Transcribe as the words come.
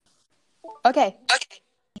Okay.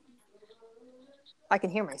 I can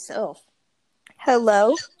hear myself.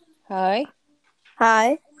 Hello. Hi.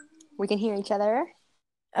 Hi. We can hear each other.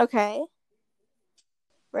 Okay.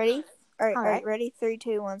 Ready? All right. All All right. right. Ready? 3,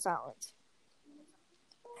 2, 1. Silence.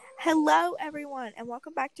 Hello, everyone, and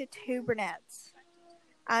welcome back to Two Brunettes.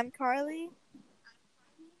 I'm Carly.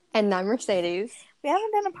 And I'm Mercedes. We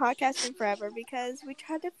haven't done a podcast in forever because we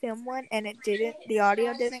tried to film one and it didn't. The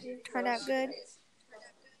audio didn't turn out good.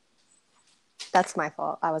 That's my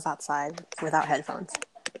fault. I was outside without headphones.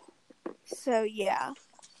 So yeah.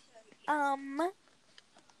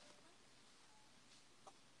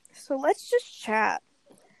 So let's just chat.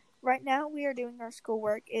 Right now we are doing our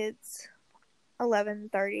schoolwork. It's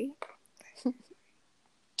 11:30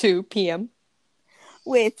 2 p.m.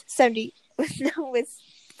 with 70 with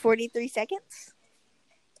 43 seconds.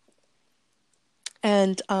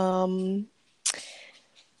 And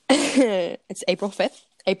it's April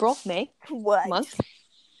 5th. May What? month.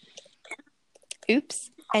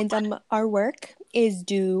 Oops. And our work is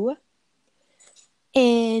due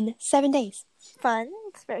in 7 days. Fun.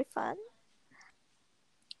 It's very fun.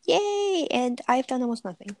 Yay! And I've done almost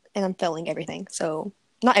nothing. And I'm failing everything. So,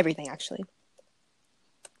 not everything, actually.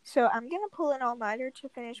 So I'm gonna pull an all-nighter to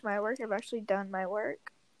finish my work. I've actually done my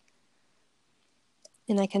work.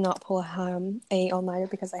 And I cannot pull a all-nighter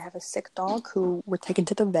because I have a sick dog who we're taking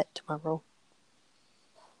to the vet tomorrow.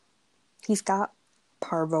 He's got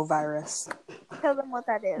parvovirus. Tell them what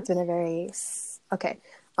that is. It's been a very... Okay.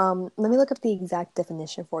 Let me look up the exact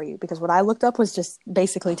definition for you, because what I looked up was just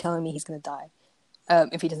basically telling me he's going to die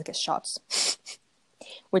if he doesn't get shots.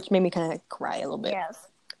 Which made me kind of cry a little bit. Yes.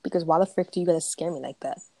 Because why the frick do you gotta scare me like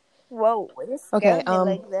that? Whoa, this Okay, scared me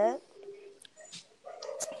like that.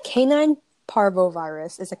 Canine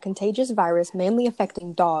parvovirus is a contagious virus mainly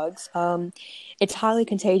affecting dogs. It's highly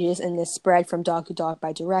contagious and is spread from dog to dog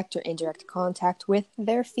by direct or indirect contact with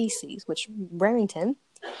their feces, which Remington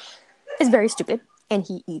is very stupid, and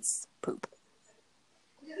he eats poop.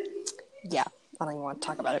 Yeah, I don't even want to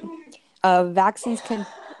talk about it. Vaccines can...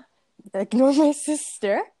 Ignore my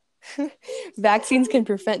sister. Vaccines can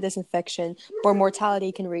prevent this infection, but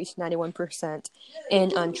mortality can reach 91%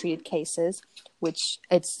 in untreated cases, which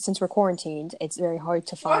it's since we're quarantined, it's very hard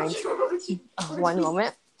to find. One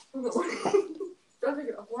moment.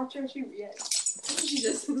 Watch her, she reacts. She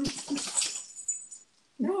just...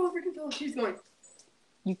 No, freaking tell she's going.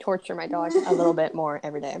 You torture my dog a little bit more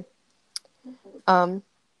every day.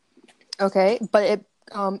 Okay, but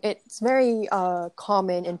it's very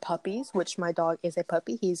common in puppies, which my dog is a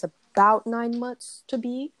puppy. He's about 9 months to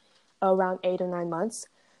be, around 8 or 9 months.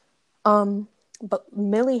 But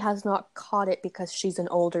Millie has not caught it because she's an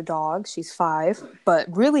older dog. She's 5. But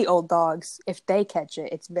really old dogs, if they catch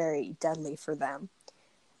it, it's very deadly for them.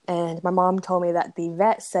 And my mom told me that the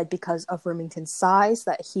vet said because of Remington's size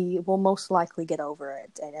that he will most likely get over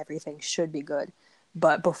it and everything should be good.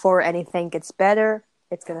 But before anything gets better,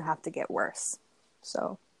 it's going to have to get worse.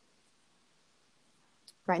 So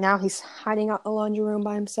right now he's hiding out the laundry room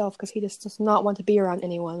by himself because he just does not want to be around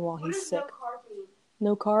anyone while he's sick.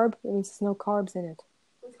 No carb? It means there's no carbs in it.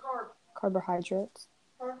 What's carb? Carbohydrates.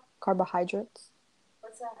 Huh? Carbohydrates.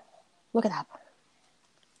 What's that? Look it up.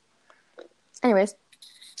 Anyways,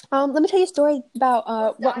 let me tell you a story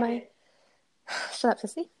about what my... Shut up,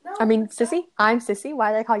 sissy. No, I mean, sissy. I'm sissy.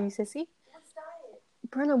 Why did I call you sissy? What's diet?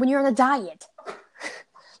 Bruno, when you're on a diet.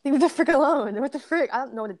 Leave the frick alone. What the frick? I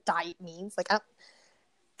don't know what a diet means.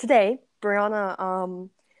 Today, Brianna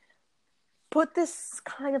put this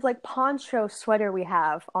kind of like poncho sweater we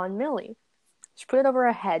have on Millie. She put it over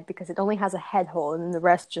her head because it only has a head hole and then the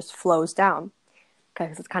rest just flows down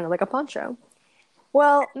because it's kind of like a poncho.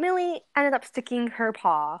 Well, Millie ended up sticking her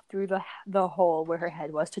paw through the hole where her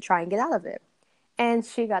head was to try and get out of it. And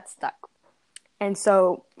she got stuck. And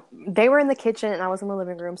so they were in the kitchen and I was in the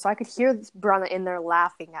living room, so I could hear Brianna in there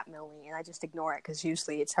laughing at Millie, and I just ignore it because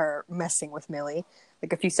usually it's her messing with Millie.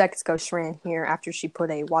 Like a few seconds ago, she ran here after she put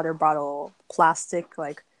a water bottle plastic,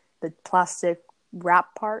 like the plastic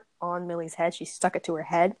wrap part on Millie's head. She stuck it to her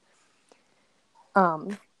head.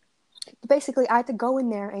 Basically, I had to go in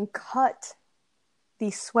there and cut the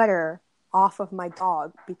sweater off of my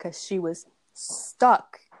dog because she was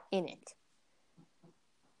stuck in it.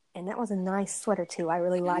 And that was a nice sweater, too. I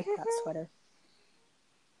really liked that sweater.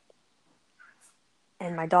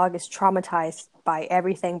 And my dog is traumatized by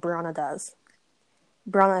everything Brianna does.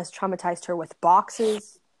 Brianna has traumatized her with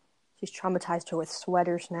boxes. She's traumatized her with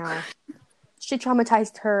sweaters now. She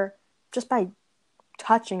traumatized her just by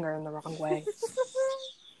touching her in the wrong way.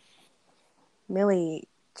 Millie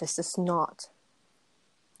just is not.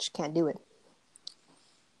 She can't do it.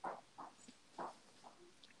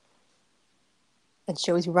 And she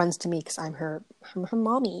always runs to me because I'm her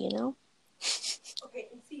mommy, you know? Okay,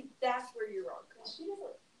 and see, that's where you're wrong. Because she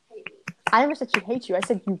doesn't hate me. I never said she hates you. I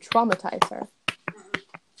said you traumatize her.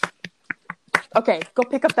 Okay, go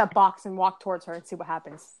pick up that box and walk towards her and see what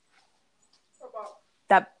happens. What about?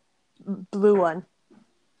 That blue one.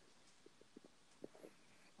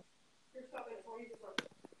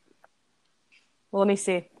 Well, let me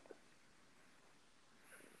see.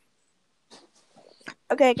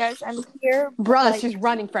 Okay, guys, I'm here. Brianna, she's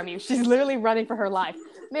running from you. She's literally running for her life.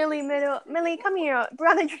 Millie, come here.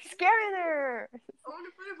 Brianna, you're scaring her.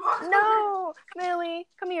 No, Millie,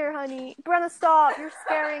 come here, honey. Brianna, stop. You're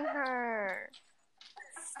scaring her.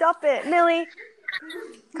 Stop it, Millie.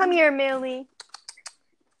 Come here, Millie.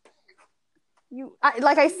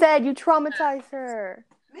 Like I said, you traumatize her.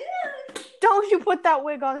 Don't you put that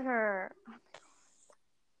wig on her.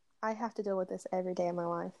 I have to deal with this every day of my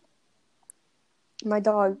life. My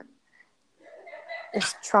dog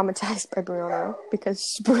is traumatized by Brianna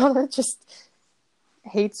because Brianna just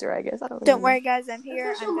hates her, I guess. Don't worry, guys. I'm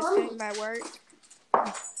here. I'm just doing my work.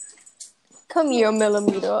 Come here,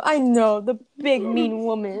 Millimeter. I know, the big mean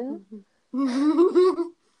woman.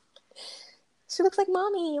 She looks like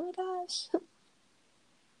mommy. Oh my gosh.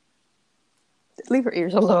 Leave her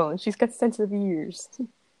ears alone. She's got sensitive ears.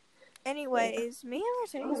 Anyways, me and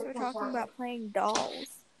Mercedes were talking about playing dolls.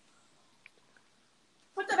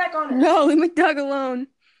 Put that back on. No, leave my dog alone.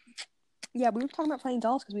 Yeah, we were talking about playing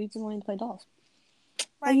dolls because we've been wanting to play dolls.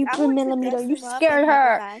 Like, you I put want to Millimeter, dress you them up scared and have a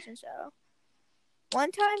her. fashion show.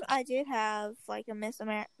 One time I did have like a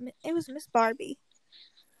it was Miss Barbie.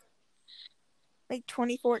 Like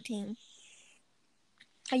 2014.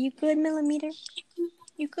 Are you good, Millimeter?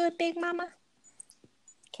 You good, big mama?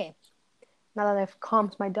 Okay. Now that I've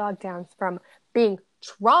calmed my dog down from being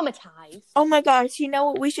traumatized. Oh my gosh, you know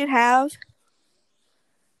what we should have?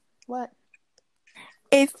 What?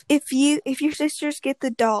 If your sisters get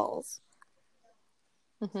the dolls.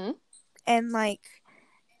 Mm-hmm. And like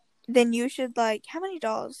then you should like how many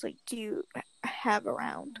dolls like do you have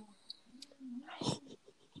around?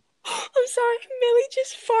 I'm sorry, Millie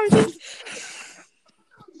just farted.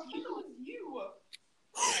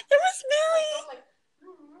 It was Millie.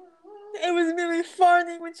 It was Millie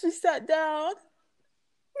farting when she sat down.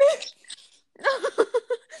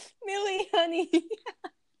 Millie, honey.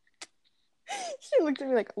 She looked at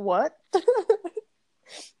me like, what?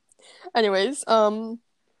 Anyways,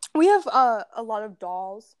 we have a lot of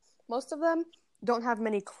dolls. Most of them don't have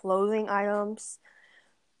many clothing items.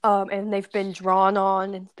 And they've been drawn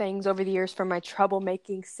on and things over the years from my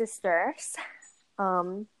troublemaking sisters.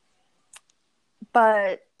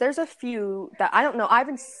 But there's a few that I don't know. I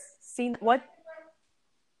haven't seen. What'd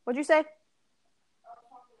you say?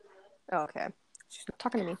 Oh, okay. She's not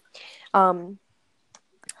talking to me.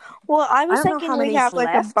 Well, I was don't know thinking how we many's have like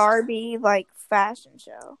left. a Barbie like fashion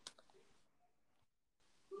show.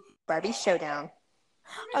 Barbie Showdown.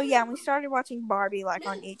 Oh yeah, and we started watching Barbie like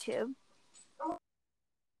on YouTube.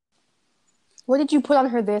 What did you put on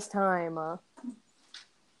her this time? Okay.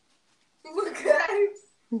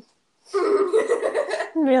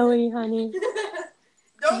 Really, honey?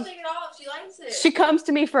 Don't take it off. She likes it. She comes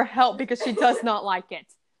to me for help because she does not like it.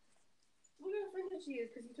 Look how offended she is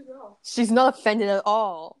because you took it off. She's not offended at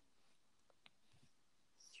all.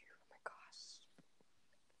 Oh my gosh.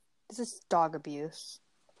 This is dog abuse.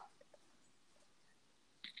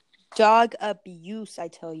 Dog abuse, I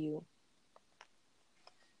tell you.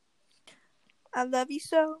 I love you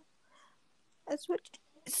so. That's what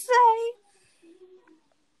you say.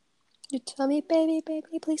 You tell me, baby,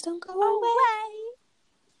 please don't go away.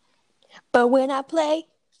 But when I play,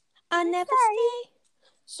 I never stay.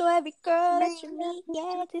 So every girl that you meet,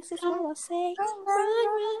 yeah, this is what I'll say. Run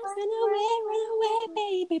away,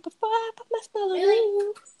 baby, before I put my spell on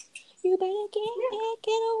you. You better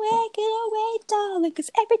get away, darling, because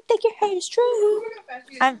everything you heard is true.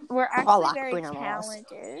 We're actually very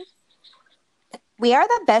talented. We are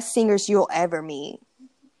the best singers you'll ever meet.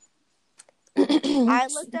 I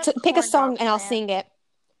looked up Pick a song Corn Dog and I'll Plant. sing it.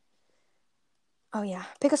 Oh yeah,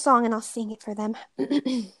 pick a song and I'll sing it for them.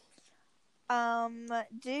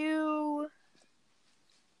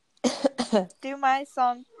 Do my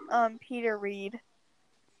song, Peter Reed.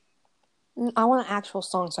 I want an actual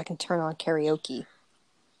song so I can turn on karaoke.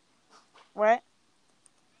 What?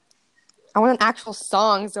 I want an actual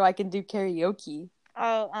song so I can do karaoke.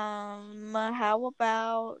 Oh, how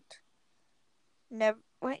about never?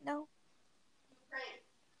 Wait, no.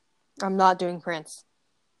 I'm not doing Prince.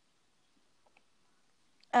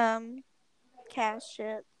 Cash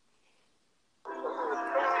shit.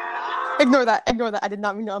 Ignore that. I did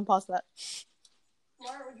not mean to unpause that.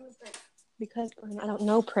 Why are we doing Prince? Because I don't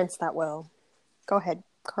know Prince that well. Go ahead,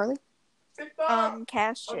 Carly.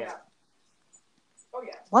 Cash Oh It. yeah. Oh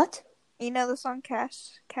yeah. What? You know the song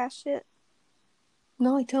Cash It?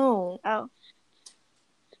 No, I don't. Oh.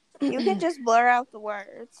 You can just blur out the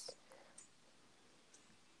words.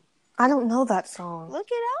 I don't know that song. Look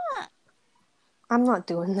it up. I'm not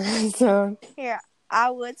doing that song. Here, I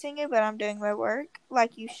would sing it, but I'm doing my work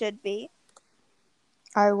like you should be.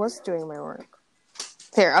 I was doing my work.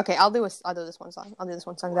 Here, okay, I'll do this one song. I'll do this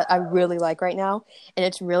one song that I really like right now, and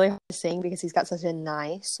it's really hard to sing because he's got such a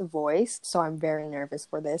nice voice. So I'm very nervous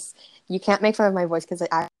for this. You can't make fun of my voice because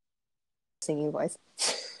I have a singing voice.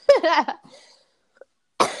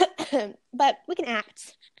 But we can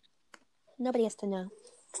act. Nobody has to know.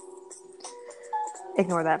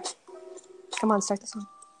 Ignore that. Come on, start the song.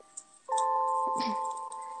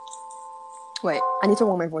 Wait, I need to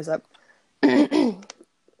warm my voice up.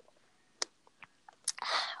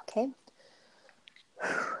 Okay.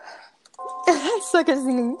 I suck at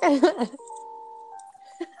singing.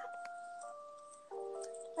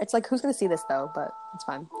 It's like, who's gonna see this though? But it's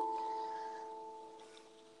fine.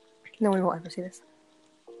 No one will ever see this.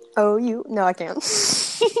 Oh, you? No, I can't.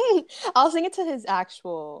 I'll sing it to him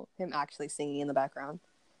actually singing in the background.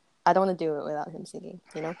 I don't want to do it without him singing,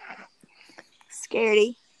 you know?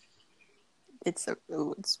 Scaredy. It's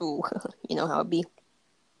you know how it be.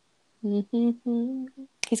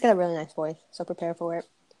 He's got a really nice voice, so prepare for it.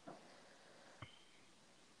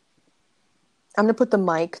 I'm gonna put the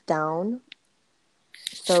mic down.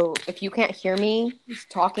 So if you can't hear me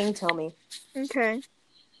talking, tell me. Okay.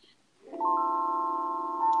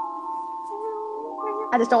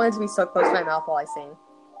 I just don't want it to be so close to my mouth while I sing.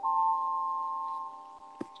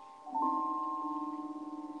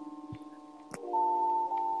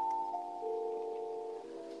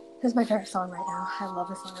 This is my favorite song right now. I love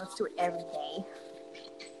this song. I listen to it every day.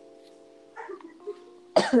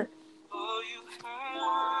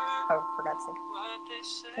 Oh, forgot to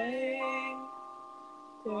sing.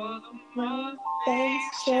 The more things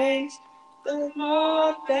change, the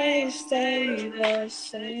more they stay the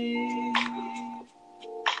same.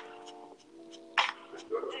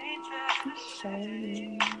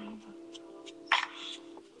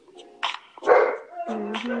 I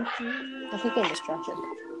keep getting distracted.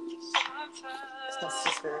 It's my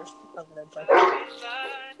sister over there breaking.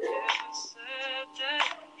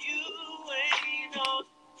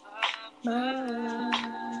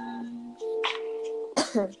 Mine.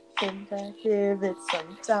 Think I give it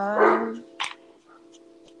some time.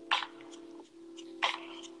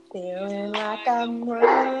 Feeling like I'm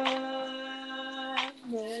running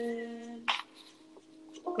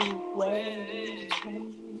away.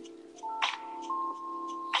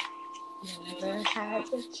 Never had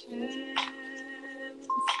the chance.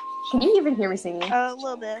 Can you even hear me singing? A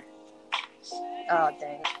little bit. Oh,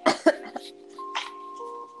 dang.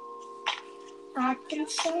 I can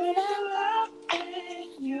say that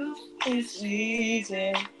loving you is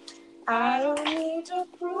easy. I don't need to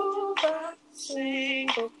prove a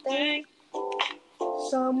single thing.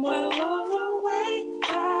 Somewhere along the way,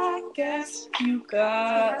 I guess you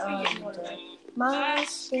got under my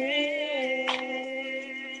skin.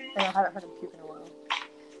 And I haven't heard him puke in a while.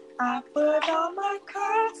 I put all my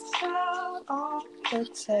cards out on the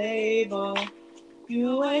table.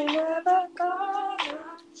 You ain't never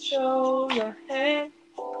gonna show your hand.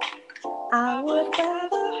 I would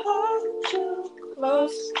rather hold you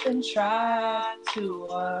close than try to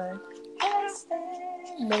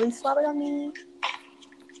understand. Really slap it on me.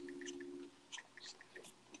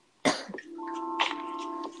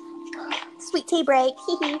 Sweet tea break.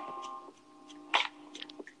 Hee.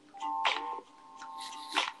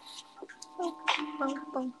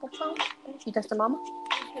 You text your mama?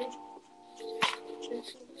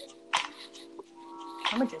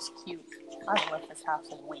 I'm just cute. I haven't left this house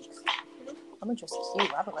in weeks. I'm just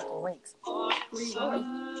cute. I haven't left in weeks.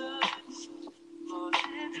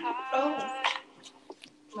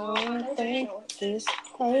 I think this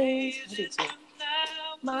place is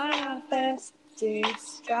my best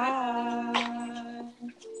disguise.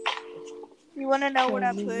 You want to know what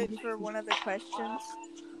I put for one of the questions?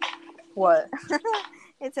 What?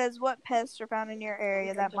 It says, what pests are found in your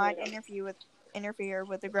area that might interfere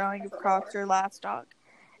with the growing of crops or livestock?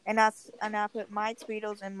 And I put mites,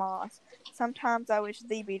 beetles, and moths. Sometimes I wish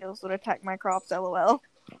the beetles would attack my crops, lol.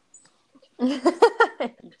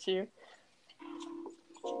 You.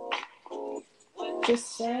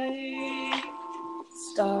 Just say,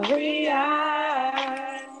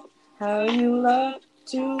 starry-eyed, how you love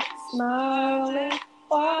to smile and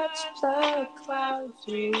watch the clouds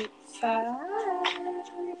reside.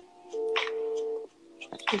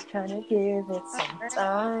 Just trying to give it some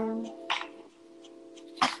time.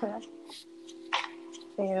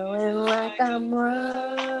 Feeling like I'm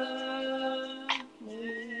running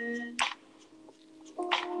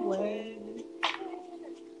away.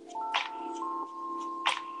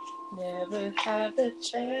 Never had the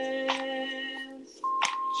chance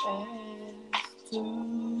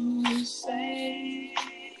to say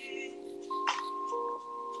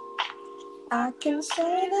I can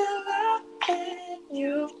say that loving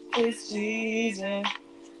you is easy.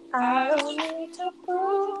 I don't need to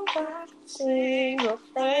prove a single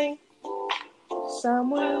thing.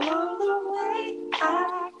 Somewhere along the way,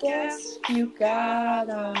 I guess you got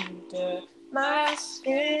under my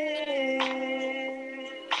skin.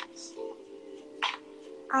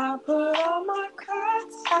 I put all my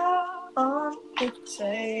cards out on the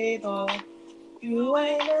table. You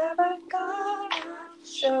ain't ever gonna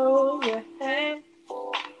show your hand.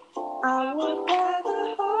 I would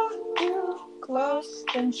rather hold you close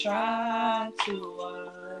than try to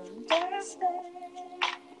understand.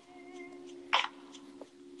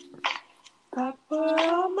 I put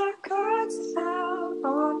all my cards out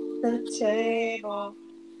on the table.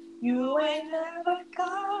 You ain't never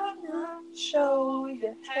gonna show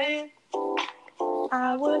your hand.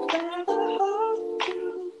 I would rather hold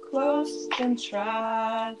you close than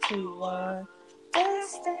try to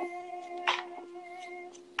understand.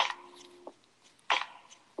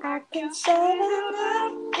 I can say that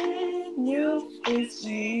loving you is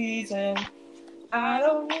easy. I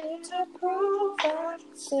don't need to prove a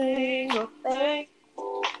single thing.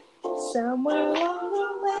 Somewhere along the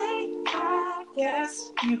way, I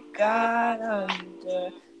guess you got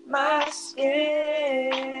under my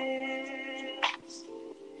skin.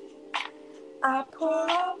 I put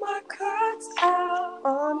all my cards out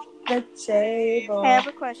on the table. I have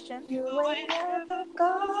a question. You ain't never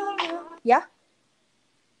gonna. Yeah.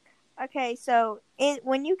 Okay, so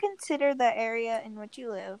when you consider the area in which you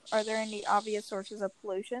live, are there any obvious sources of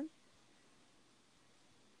pollution?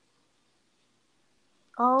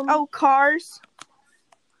 Oh, cars.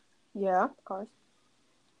 Yeah, cars.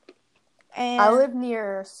 And I live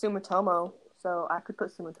near Sumitomo, so I could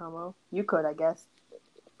put Sumitomo. You could, I guess.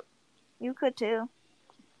 You could too.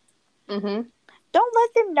 Mm-hmm. Don't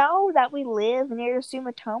let them know that we live near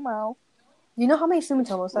Sumitomo. You know how many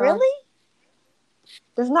Sumitomos there are? Really?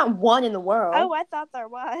 There's not one in the world. Oh, I thought there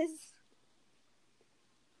was.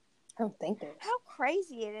 I don't think there's. How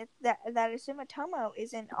crazy it is that a Sumitomo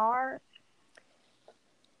is in our...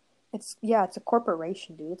 It's a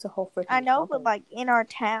corporation, dude. It's a whole freaking I know, company. but like in our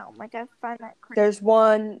town. Like I find that crazy. There's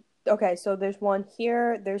one. Okay, so there's one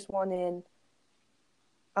here. There's one in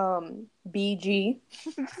BG.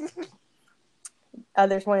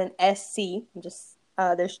 There's one in SC.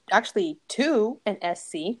 There's actually two in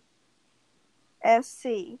SC.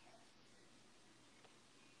 SC.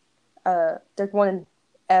 There's one in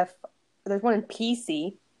F. There's one in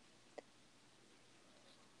PC.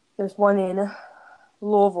 There's one in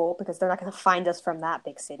Louisville because they're not going to find us from that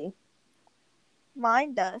big city.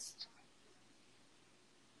 Mind us.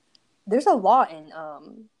 There's a lot in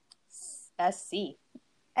SC.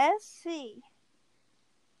 SC.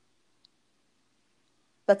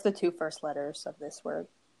 That's the two first letters of this word.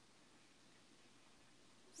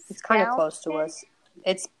 It's kind of close to us.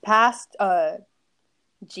 It's past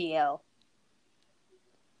GL.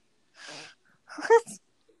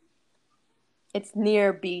 It's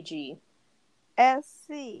near BG.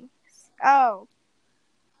 SC. Oh.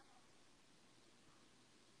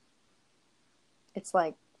 It's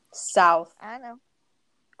like south. I know.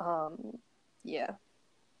 Yeah.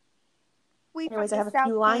 Anyways, I have a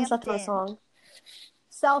few lines left on the song.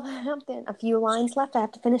 Southampton. A few lines left. I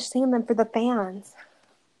have to finish singing them for the fans.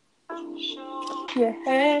 Your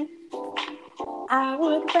hand. I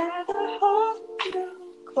would rather hold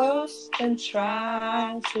you close than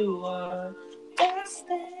try to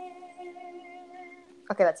understand.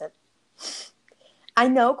 Okay, that's it. I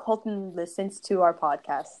know Colton listens to our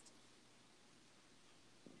podcast.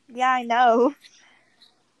 Yeah, I know.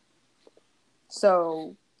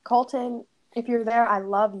 So, Colton, if you're there, I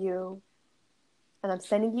love you. And I'm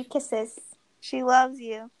sending you kisses. She loves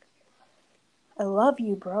you. I love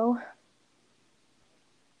you, bro.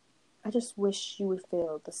 I just wish you would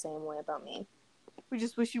feel the same way about me. We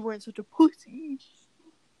just wish you weren't such a pussy.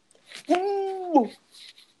 Woo!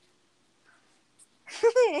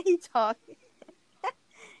 He's talking.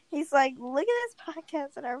 He's like, look at this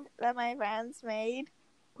podcast that my friends made.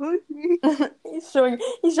 He shows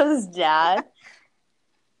his dad.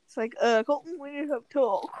 It's like, Colton, we need to have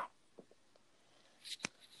talk.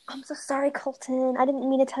 I'm so sorry, Colton. I didn't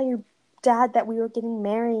mean to tell your dad that we were getting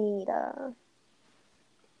married.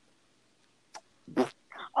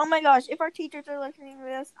 Oh my gosh, if our teachers are listening to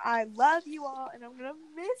this, I love you all and I'm gonna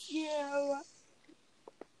miss you.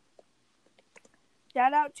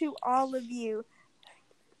 Shout out to all of you.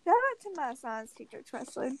 Shout out to my science teacher,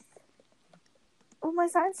 especially. Well, my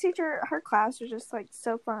science teacher, her class was just like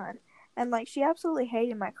so fun. And like she absolutely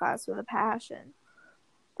hated my class with a passion.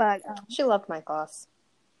 But She loved my class.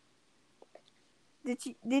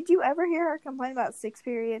 did you ever hear her complain about sixth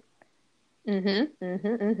period?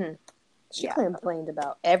 She complained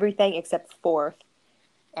about everything except fourth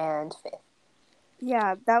and fifth.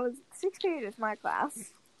 Yeah, that was sixth period is my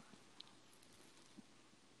class.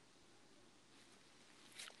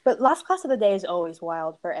 But last class of the day is always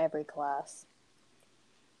wild for every class.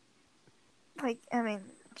 Like, I mean,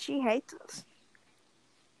 she hates us.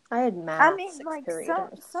 I had math. I mean, sixth like period.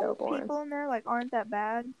 some people in there like aren't that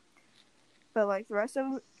bad, but like the rest of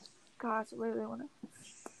them, gosh, I literally want to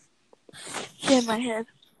get in my head.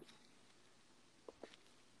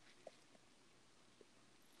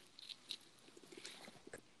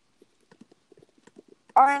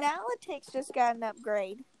 Our analytics just got an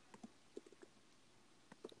upgrade.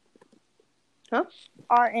 Huh?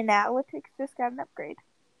 Our analytics just got an upgrade.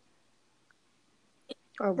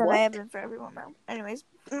 Or That what? I have been for everyone now. Anyways.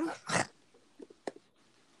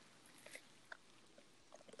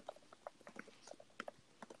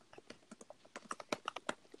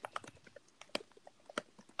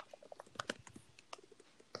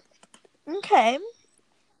 Okay.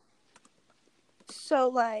 So,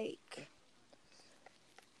 like,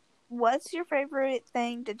 what's your favorite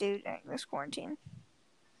thing to do during this quarantine?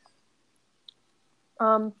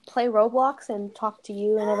 Play Roblox and talk to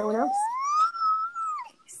you and everyone else.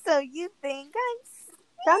 So you think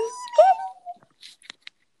I'm skinny?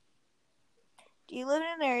 Do you live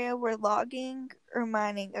in an area where logging or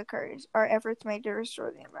mining occurs? Are efforts made to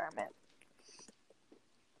restore the environment?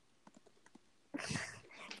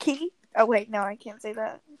 Key? Oh wait, no, I can't say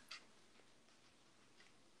that.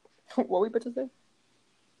 What were we about to say?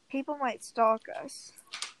 People might stalk us.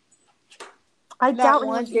 I That doubt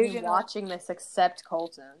one anyone's dude even in a- watching this except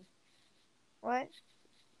Colton. What?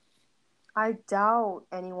 I doubt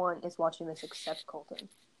anyone is watching this except Colton.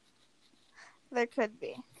 There could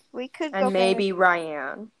be. We could go And maybe famous.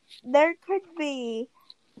 Ryan. There could be.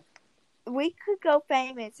 We could go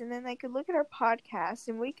famous, and then they could look at our podcast,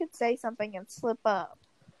 and we could say something and slip up.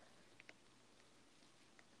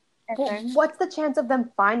 And Well, then- what's the chance of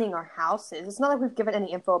them finding our houses? It's not like we've given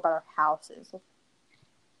any info about our houses.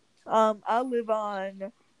 I live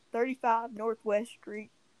on 35 Northwest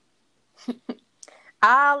Street.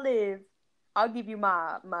 I'll give you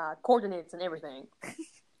my coordinates and everything.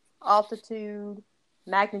 Altitude,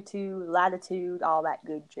 magnitude, latitude, all that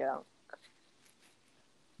good junk.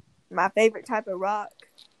 My favorite type of rock.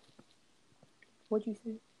 What'd you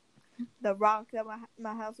say? The rock that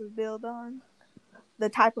my house is built on. The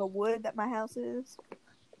type of wood that my house is.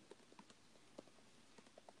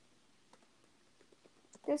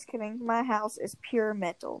 Just kidding. My house is pure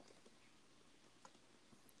metal.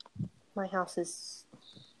 My house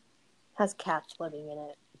has cats living in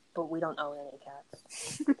it, but we don't own any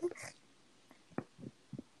cats.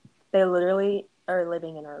 They literally are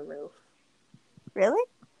living in our roof. Really?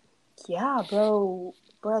 Yeah, bro,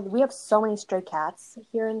 we have so many stray cats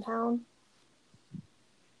here in town.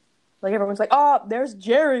 Like, everyone's like, oh, there's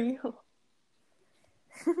Jerry.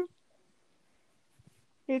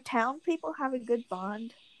 Do town people have a good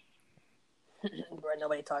bond? Bro,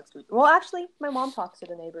 nobody talks to each other. Well, actually, my mom talks to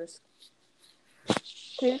the neighbors.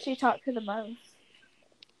 Who does she talk to the most?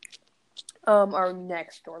 Our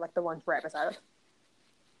next door, like the ones right beside us.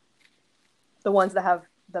 The ones that have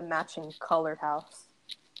the matching colored house.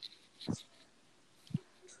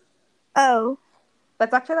 Oh.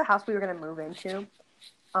 That's actually the house we were going to move into.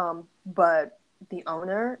 But the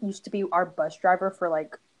owner used to be our bus driver for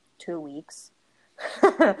like 2 weeks.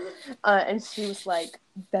 And she was like,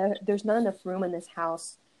 there's not enough room in this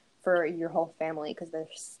house for your whole family because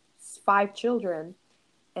there's 5 children.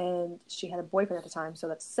 And she had a boyfriend at the time, so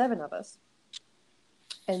that's 7 of us.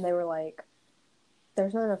 And they were like,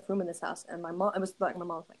 there's not enough room in this house. And my mom was like,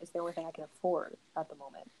 it's the only thing I can afford at the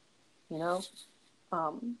moment, you know?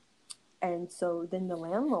 And so then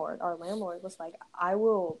our landlord was like, I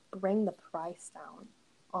will bring the price down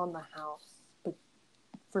on the house. But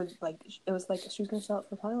for like, it was like, she was going to sell it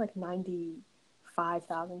for probably like $95,000,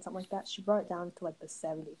 something like that. She brought it down to like the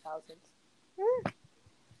 $70,000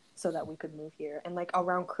 so that we could move here. And like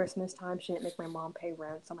around Christmas time, she didn't make my mom pay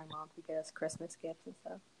rent, so my mom could get us Christmas gifts and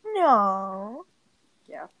stuff. No.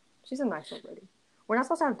 Yeah. She's a nice old lady. We're not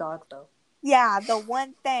supposed to have dogs though. Yeah, the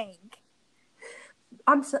one thing.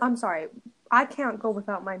 I'm sorry. I can't go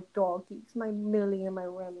without my doggies, my Millie and my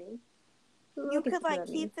Remy. You Look could at like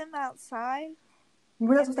Remy. keep them outside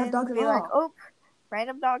We're not and supposed to have then dogs be at like, all. oh,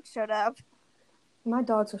 random dog showed up. My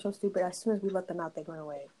dogs are so stupid. As soon as we let them out, they run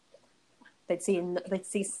away. They'd see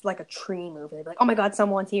like a tree move, and they'd be like, "Oh my god,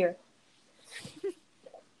 someone's here!"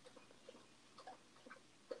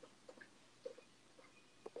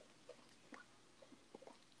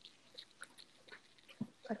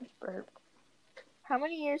 I just burped. How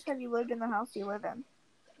many years have you lived in the house you live in?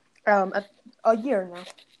 A year now.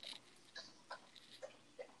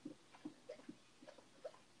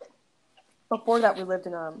 Before that, we lived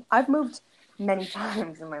in I've moved many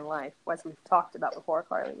times in my life, as we've talked about before,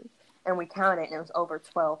 Carly, and we counted, and it was over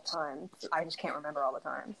 12 times. I just can't remember all the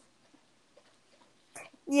times.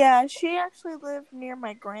 Yeah, she actually lived near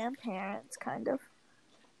my grandparents, kind of.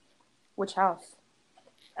 Which house?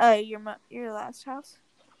 Your last house?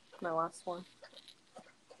 My last one.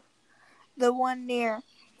 The one near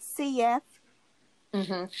CF.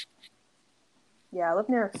 Mm-hmm. Yeah, I live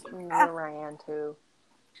near Ryan too.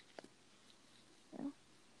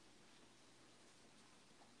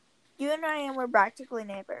 You and Ryan were practically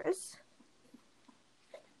neighbors.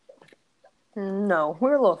 No,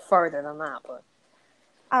 we're a little farther than that, but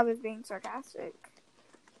I was being sarcastic.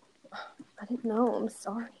 I didn't know. I'm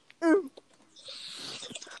sorry.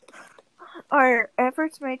 Are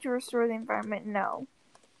efforts made to restore the environment? No.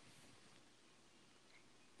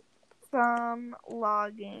 Some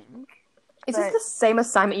logging. Is this the same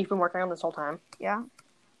assignment you've been working on this whole time? Yeah.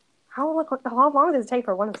 How long does it take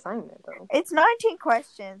for one assignment, though? It's 19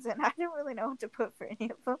 questions, and I don't really know what to put for any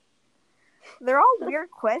of them. They're all weird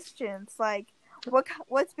questions, like,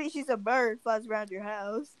 what species of bird flies around your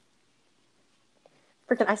house?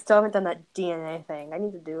 Freaking, I still haven't done that DNA thing. I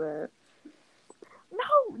need to do it.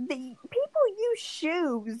 No, the people use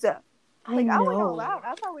shoes. I Like, know. I went all out.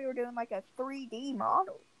 I thought we were doing, like, a 3D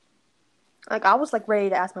model. Like, I was, like, ready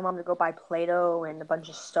to ask my mom to go buy Play-Doh and a bunch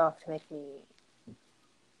of stuff to make me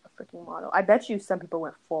a freaking model. I bet you some people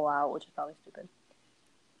went full out, which is probably stupid.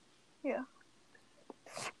 Yeah.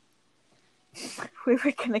 We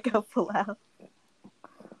were gonna go full out.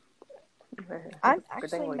 I'm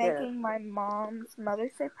actually making my mom's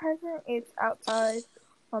Mother's Day present. It's outside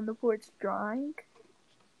on the porch drawing.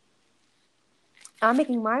 I'm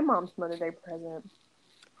making my mom's Mother's Day present.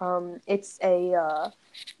 It's a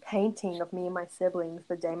painting of me and my siblings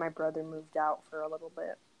the day my brother moved out for a little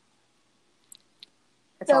bit.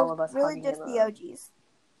 It's all of us really hugging just him the up. OGs.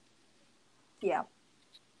 Yeah.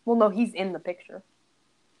 Well, no, he's in the picture.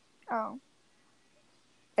 Oh.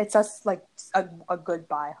 It's us, like, a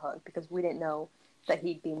goodbye hug, because we didn't know that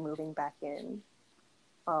he'd be moving back in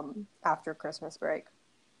after Christmas break.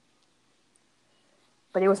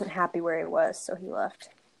 But he wasn't happy where he was, so he left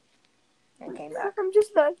and came back. I'm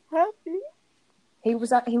just not happy. He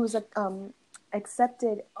was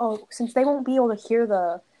accepted. Oh, since they won't be able to hear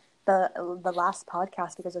the last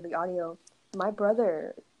podcast because of the audio, my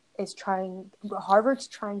brother is Harvard's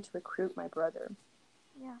trying to recruit my brother.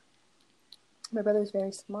 Yeah. My brother's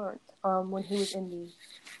very smart. When he was in the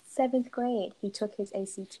 7th grade, he took his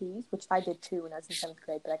ACTs, which I did too when I was in 7th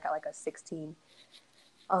grade, but I got like a 16.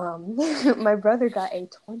 My brother got a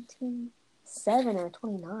 27 or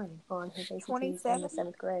 29 on his ACTs 27? in the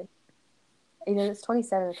 7th grade. Either it's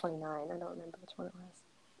 27 or 29. I don't remember which one it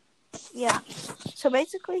was. Yeah. So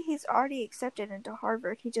basically, he's already accepted into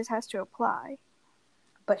Harvard. He just has to apply.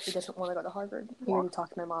 But he doesn't want to go to Harvard. He already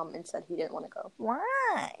talked to my mom and said he didn't want to go.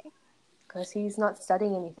 Why? Because he's not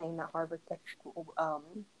studying anything that Harvard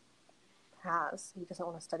has. He doesn't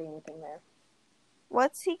want to study anything there.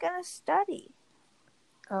 What's he gonna study?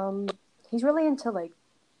 He's really into, like,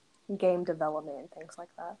 game development and things like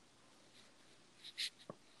that.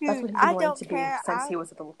 Dude, That's what he's I wanted don't to care. be since he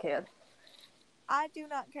was a little kid. I do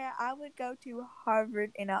not care. I would go to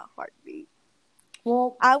Harvard in a heartbeat.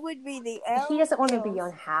 Well, I would be the L. he doesn't want to Mills. be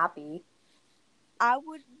unhappy. I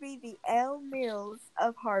would be the L. Mills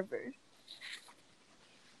of Harvard.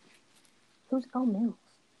 Who's L. Mills?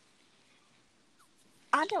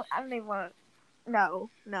 I don't even want to. No.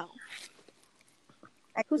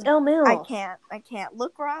 Who's L. Mills? I can't.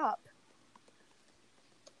 Look her up.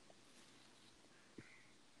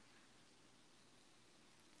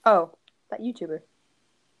 Oh, that YouTuber.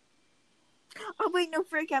 Oh, wait, no,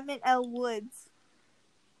 frick. I meant Elle Woods.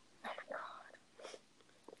 Oh, my God.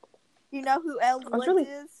 You know who Elle Woods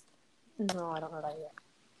is? No, I don't know that yet.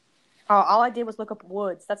 Oh, all I did was look up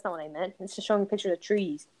Woods. That's not what I meant. It's just showing pictures of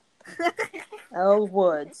trees. Elle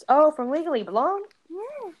Woods. Oh, from Legally Blonde?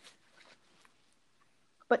 Yeah.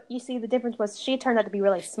 But you see, the difference was she turned out to be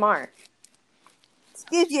really smart.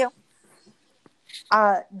 Excuse you.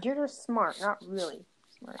 You're just smart, not really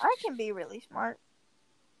smart. I can be really smart.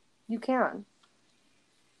 You can.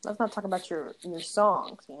 Let's not talk about your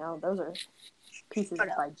songs. You know, those are pieces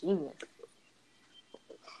by genius.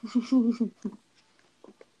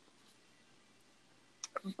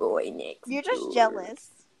 Boy next You're just door.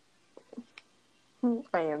 jealous.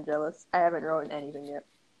 I am jealous. I haven't written anything yet.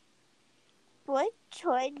 Boy,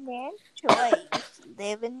 choice, man, choice.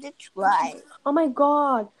 Live in Detroit. Oh my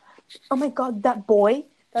god, that boy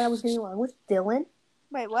that I was getting along with, Dylan.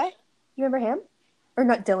 Wait, what? You remember him? Or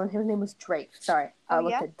not Dylan, his name was Drake. Sorry, I Oh,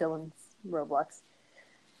 looked yeah? at Dylan's Roblox.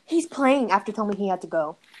 He's playing after telling me he had to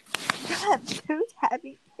go. Who's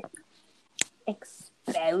having?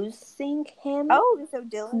 Exposing him? Oh, so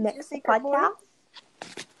Dylan's your next secret boy? podcast?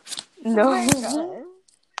 No. Oh my God.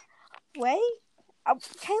 Wait.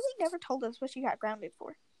 Kaylee never told us what she got grounded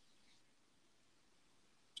for.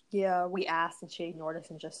 Yeah, we asked and she ignored us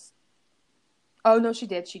and just... Oh, no, she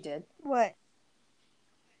did. What?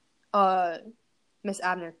 Miss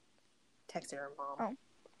Abner texted her mom. Oh.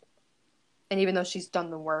 And even though she's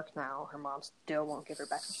done the work now, her mom still won't give her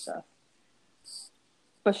back her stuff.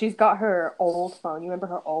 But she's got her old phone. You remember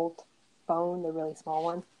her old phone, the really small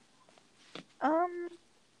one?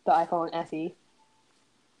 The iPhone SE.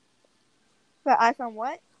 The iPhone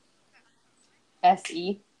what?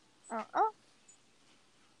 SE. Oh.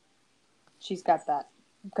 She's got that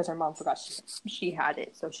because her mom forgot she had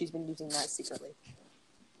it, so she's been using that secretly.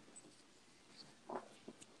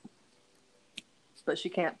 But she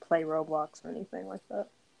can't play Roblox or anything like that.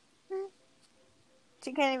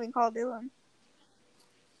 She can't even call Dylan.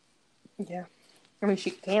 Yeah. I mean,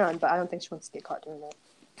 she can, but I don't think she wants to get caught doing that.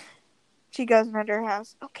 She goes under her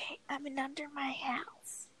house. Okay, I'm in under my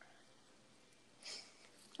house.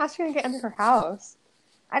 How's she gonna get under her house?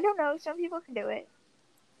 I don't know. Some people can do it.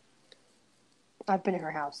 I've been in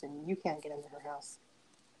her house, and you can't get under her house.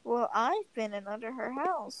 Well, I've been in under her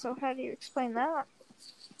house, so how do you explain that?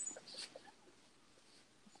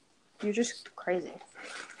 You're just crazy.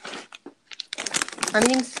 I'm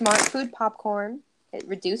eating smart food popcorn. It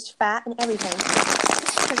reduced fat and everything.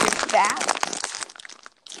 Because it's fat.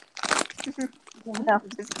 No, I'm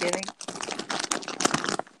just kidding.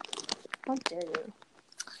 How dare you?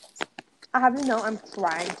 I have to know I'm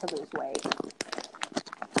trying to lose weight.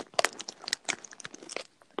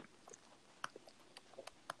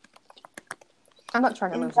 I'm not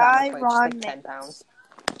trying to lose that much weight, just like 10 pounds.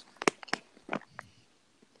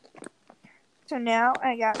 So now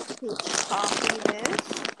I got to copy this.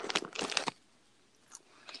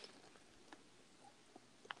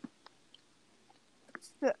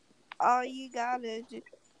 So all you gotta do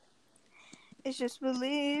is just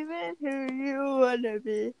believe in who you wanna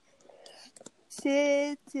be.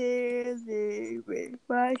 Sincerely with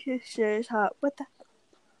my sister's heart. What the?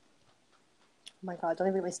 Oh my god, don't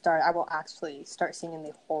even get me started. I will actually start singing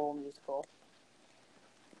the whole musical.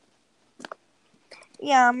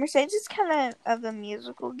 Yeah, Mercedes is kind of a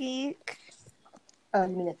musical geek. Oh,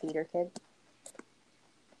 you mean a theater kid?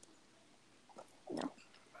 No.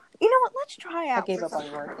 You know what? Let's try out. I gave up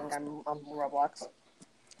on work and I'm on Roblox.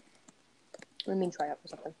 What do you mean try out for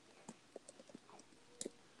something?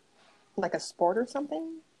 Like a sport or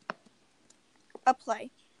something? A play.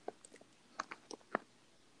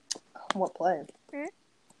 What play? Hmm?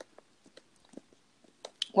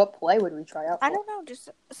 What play would we try out for? I don't know, just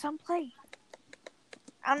some play.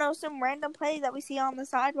 I don't know, some random play that we see on the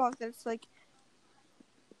sidewalk that's like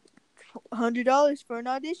 $100 for an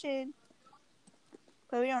audition.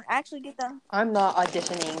 But we don't actually get them. I'm not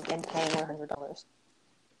auditioning and paying $100.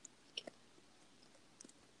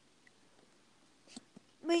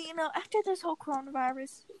 But you know, after this whole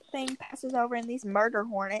coronavirus thing passes over and these murder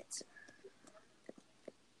hornets,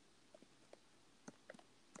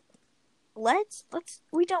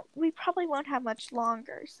 we probably won't have much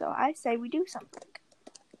longer, so I say we do something.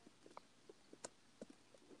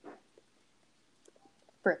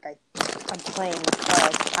 Frick, I'm playing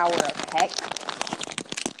Tower of Heck.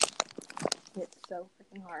 It's so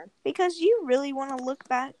freaking hard. Because you really want to look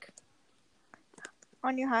back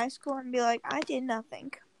on your high school and be like, I did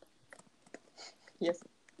nothing. Yes.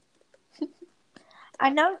 I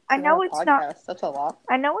know it's podcast. not. That's a lot.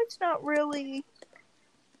 I know it's not really,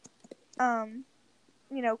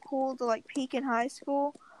 cool to like peak in high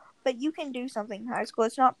school, but you can do something in high school.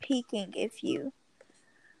 It's not peaking if you.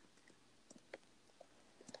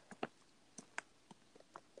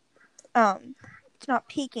 It's not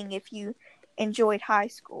peaking if you enjoyed high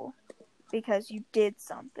school because you did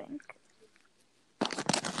something.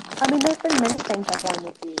 I mean, there's been many things I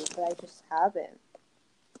wanted to do, but I just haven't.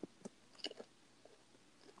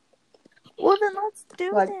 Well, then let's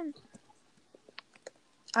do them.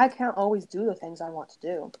 I can't always do the things I want to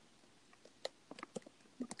do.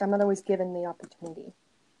 I'm not always given the opportunity.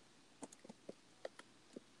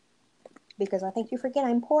 Because I think you forget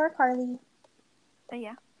I'm poor, Carly.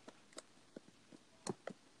 Yeah.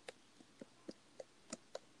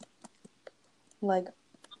 Like,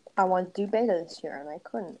 I wanted to do beta this year, and I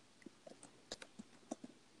couldn't.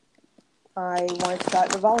 I wanted to start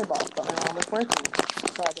the volleyball, but my mom was working,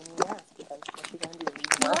 so I didn't even ask, because what's she going to do? Leave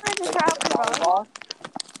You work? wanted to Go try out to for volleyball?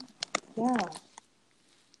 Yeah.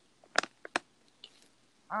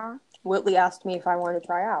 Whitley Whitley asked me if I wanted to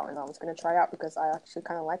try out, and I was going to try out because I actually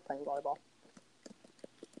kind of like playing volleyball.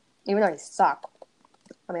 Even though I suck.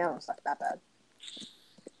 I mean, I don't suck that bad.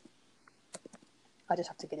 I just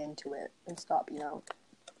have to get into it and stop,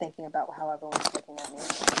 thinking about how everyone's looking at me.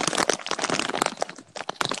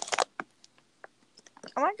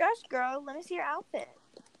 Oh my gosh, girl, let me see your outfit.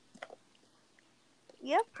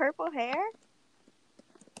 You have purple hair?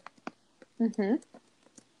 Mm-hmm.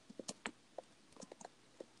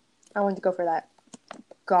 I wanted to go for that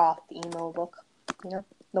goth emo look,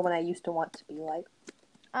 the one I used to want to be like.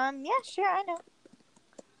 Yeah, sure, I know.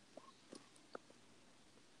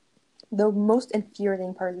 The most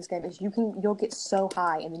infuriating part of this game is you'll get so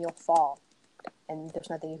high and then you'll fall, and there's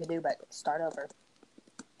nothing you can do but start over.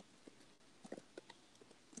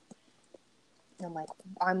 And I'm like,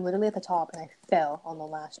 I'm literally at the top and I fell on the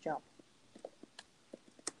last jump.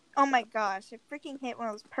 Oh my gosh, I freaking hit one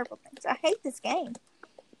of those purple things. I hate this game.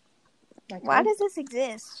 Like, Why does this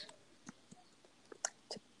exist?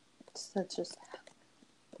 It's just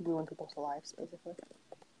ruin people's lives, basically.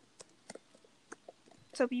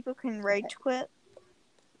 So people can rage quit?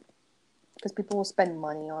 Because people will spend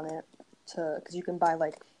money on it because you can buy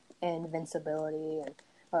like invincibility and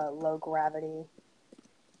low gravity.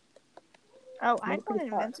 Oh, I want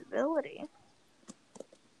invincibility.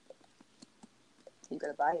 You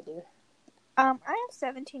gotta buy it, dude. I have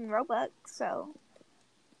 17 Robux, so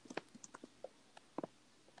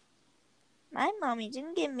my mommy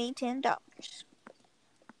didn't give me $10.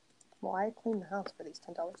 Well, I cleaned the house for these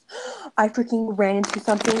 $10. I freaking ran into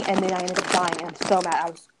something and then I ended up dying. And I'm so mad. I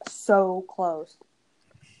was so close.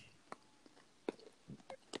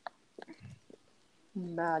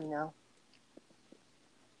 I'm mad now.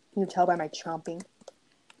 Can you tell by my chomping?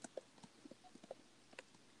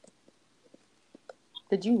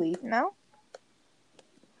 Did you leave? No?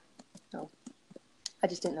 No. I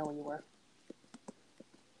just didn't know where you were.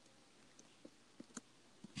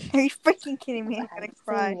 Are you freaking kidding me? I'm I gonna hadn't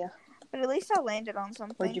cry. seen you. But at least I landed on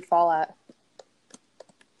something. Where'd you fall at?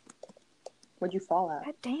 Where'd you fall at?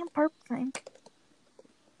 That damn purple thing.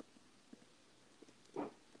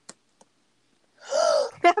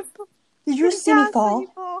 Did you see me fall?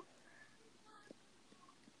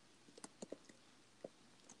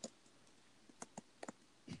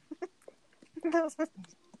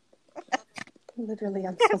 Literally,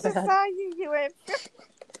 I'm so I bad. saw you. You went.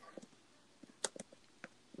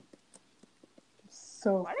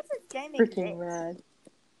 So Why does this game freaking exist? mad.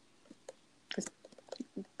 Because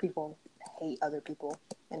people hate other people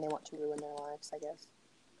and they want to ruin their lives, I guess.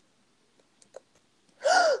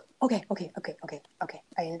 Okay.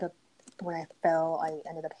 I ended up, when I fell, I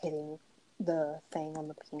ended up hitting the thing on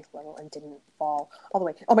the pink level and didn't fall all the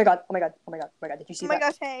way. Oh my god. Did you see that? Oh my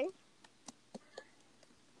gosh, hey.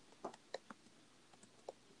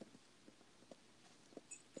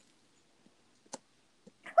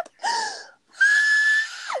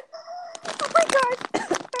 Oh my gosh.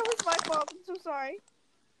 That was my fault. I'm so sorry.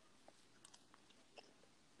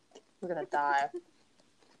 We're gonna die.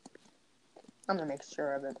 I'm gonna make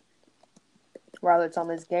sure of it. Whether it's on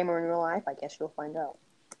this game or in real life, I guess you'll find out.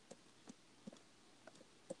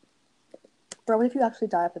 Bro, what if you actually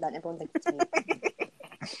die after that and everyone thinks it's me?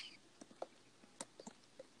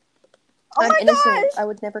 Oh I'm my innocent. gosh. I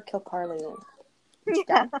would never kill Carly.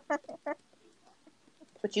 Yeah. That's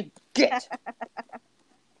what you get.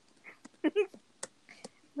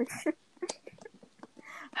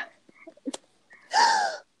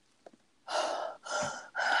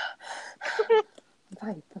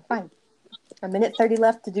 I'm fine. A minute 30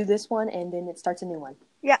 left to do this one, and then it starts a new one.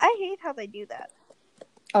 Yeah, I hate how they do that.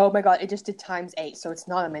 Oh my god, it just did times 8, so it's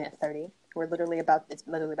not a minute 30. It's literally about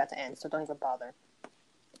to end, so don't even bother.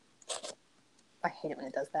 I hate it when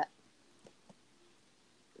it does that.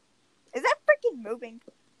 Is that freaking moving?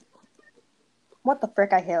 What the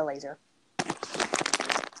frick? I hit a laser.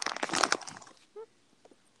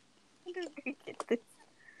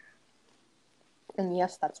 And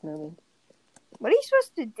yes, that's moving. What are you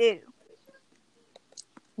supposed to do?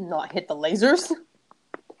 Not hit the lasers?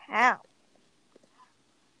 How?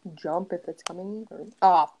 Jump if it's coming?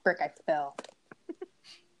 Oh, frick, I fell.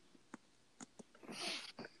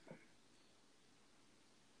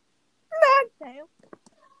 No.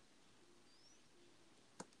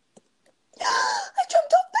 I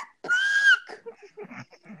jumped off that block!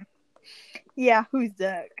 Yeah, who's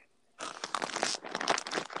Zach?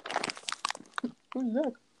 Who's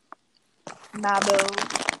that? Mabo.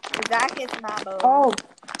 Zach is Mabo. Oh,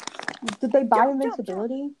 did they buy Jump,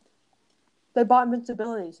 invincibility? They bought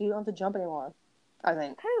invincibility, so you don't have to jump anymore. I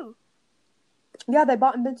think. Who? Yeah, they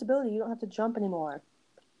bought invincibility. You don't have to jump anymore.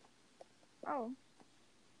 Oh.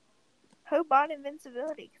 Who bought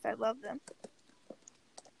invincibility? Because I love them.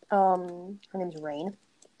 Her name's Rain.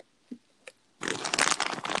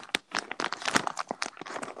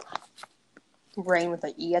 Rain with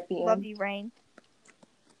an E at the Love end. you, Rain.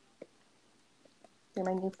 You're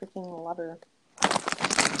my new freaking lover.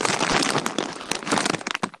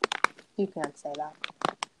 You can't say that.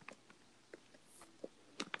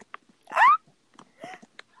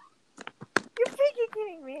 You're freaking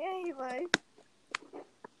kidding me anyway.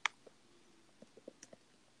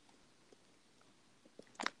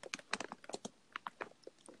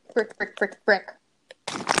 Frick, frick, frick, frick.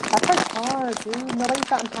 That's like hard, dude. Nobody's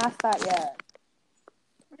gotten past that yet.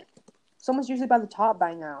 Someone's usually by the top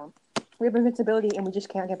by now. We have invincibility and we just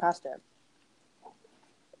can't get past it.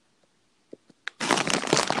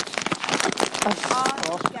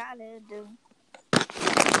 All you gotta do.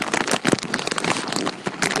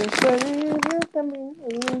 Just believe who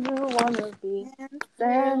you wanna be.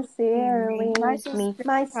 Sincerely,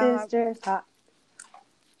 my sister's hot.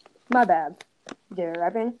 My bad. Dear,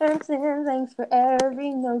 I've been dancing. Thanks for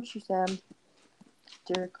every note you send.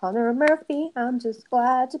 Dear Connor Murphy, I'm just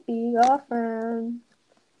glad to be your friend.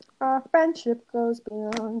 Our friendship goes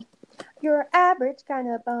beyond your average kind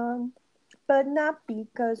of bond, but not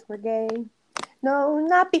because we're gay. No,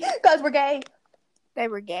 not because we're gay. They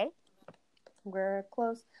were gay? We're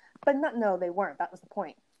close, but not. No, they weren't. That was the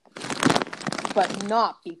point. But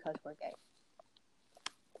not because we're gay.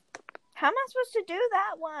 How am I supposed to do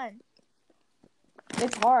that one?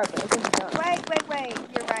 It's hard, but it's done. Wait.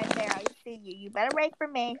 You're right there. I see you. You better wait for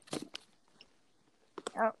me.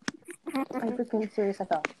 Oh. I'm freaking serious. I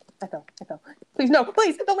fell. Please, no.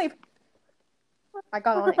 Please, don't leave. I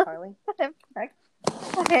got on it, Carly. What the fuck?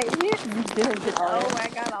 Okay, You didn't get on it. I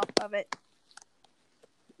got off of it.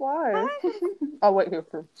 Why? I'll wait here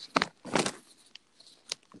for.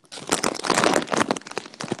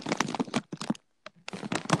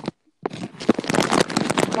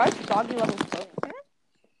 Why is doggy level so?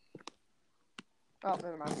 Oh,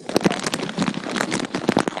 never mind.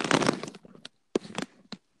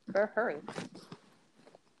 Better hurry.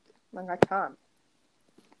 I got time.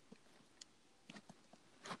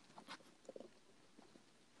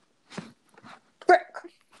 Frick!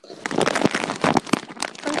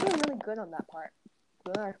 I'm doing really good on that part.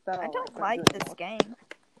 Then I fell. I don't couldn't like do this anymore. game.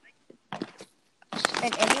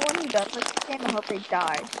 And anyone who does like this game, I hope they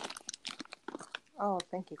die. Oh,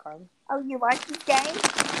 thank you, Carly. Oh, you like this game?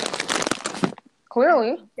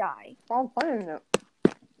 Clearly. Die. I'm playing it.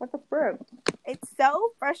 What the frick? It's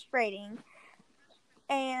so frustrating.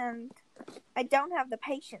 And I don't have the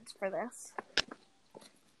patience for this.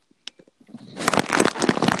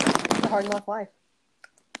 It's a hard enough life.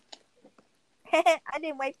 I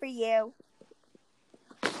didn't wait for you.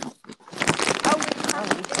 Oh, it's time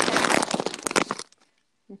to do that.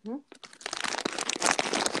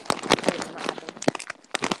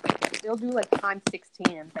 They'll do like time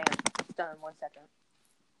 16 and bam, it's done in 1 second.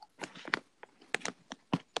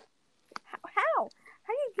 How?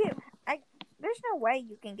 How do you get... there's no way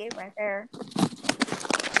you can get right there.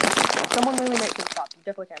 Someone really makes it stop. You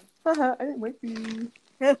definitely can. Haha, I didn't wait for you.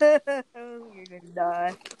 You're gonna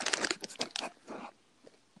die.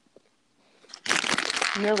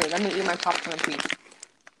 Really, let me eat my popcorn, please.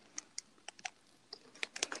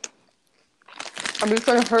 I'm just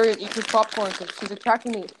gonna hurry and eat this popcorn because she's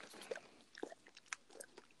attacking me.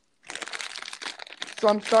 So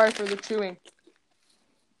I'm sorry for the chewing.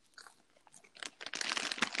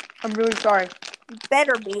 I'm really sorry. You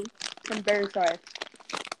better be. I'm very sorry.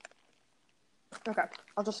 Okay,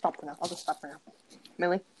 I'll just stop for now.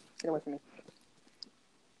 Millie, get away from me.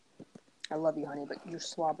 I love you, honey, but you're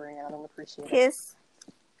slobbering and I don't appreciate it. Kiss.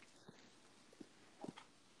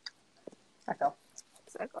 I fell.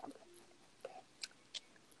 So glad.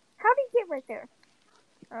 How do you get right there?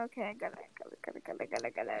 Okay, I got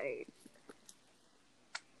it.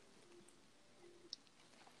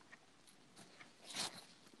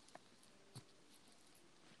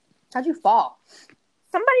 How'd you fall?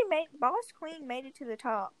 Boss Queen made it to the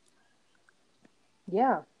top.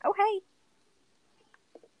 Yeah. Oh, hey.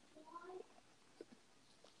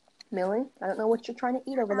 Millie, I don't know what you're trying to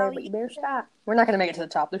eat over there, but you better stop. We're not gonna make it to the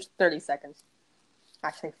top. There's 30 seconds.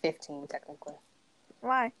 Actually, 15 technically,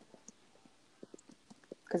 Why?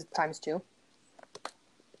 because times 2.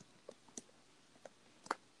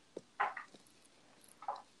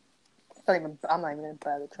 I'm not even gonna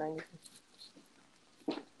bother trying to.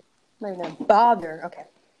 I'm not even gonna bother. Okay,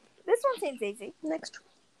 This one seems easy. next.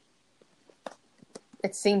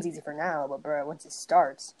 It seems easy for now, but bro, once it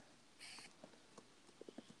starts,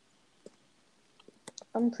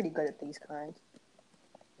 I'm pretty good at these kinds.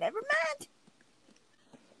 Never mind.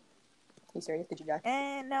 Are you serious? Did you die?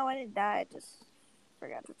 And no, I didn't die. I just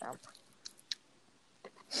forgot to jump.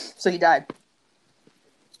 So you died.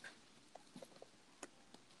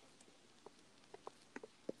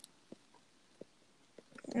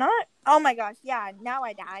 Not. Oh my gosh. Yeah. Now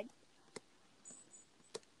I died.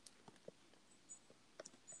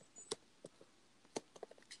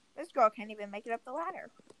 This girl can't even make it up the ladder.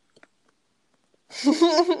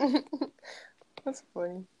 That's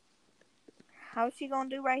funny. How's she gonna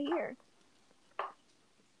do right here?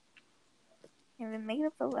 Can't even make it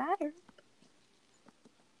up the ladder.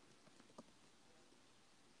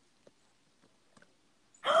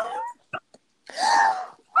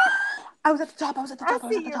 I was at the top. I was at the I top. I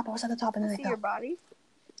was see at the your- top. I was at the top, and I then I see fell. your body.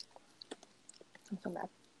 I'm so mad.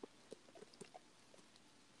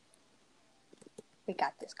 We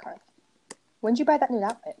got this, Carly. When did you buy that new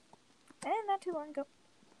outfit? Not too long ago.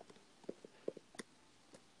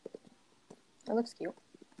 It looks cute.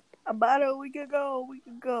 About a week ago.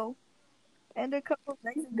 And a couple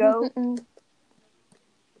of days ago.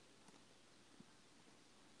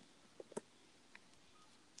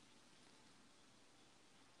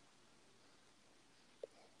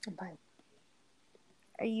 I'm fine.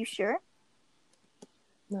 Are you sure?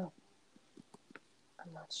 No.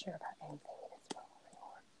 I'm not sure about anything in this world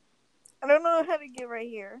anymore. I don't know how to get right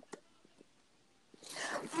here.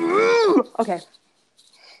 Okay.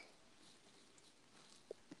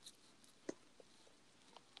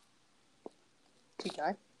 Did you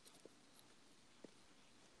die?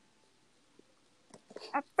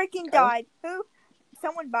 I freaking died. Who?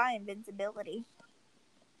 Someone buy invincibility.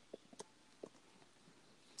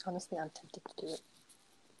 Honestly, I'm tempted to do it.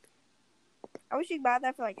 I wish you could buy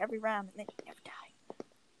that for like every round and then you never die.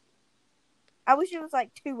 I wish it was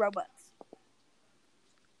like 2 Robux.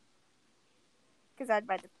 Because I'd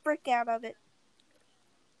buy the frick out of it.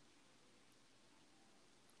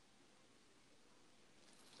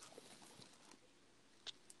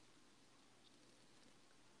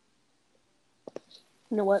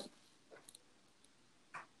 You know what?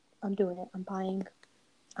 I'm doing it. I'm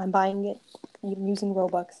buying it. I'm using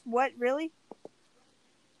Robux. What, really?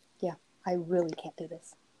 Yeah, I really can't do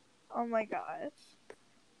this. Oh my gosh.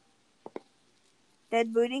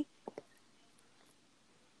 Dead booty?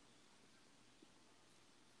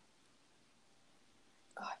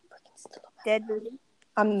 Oh, I'm freaking still up. Dead booty?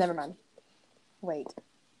 Never mind. Wait.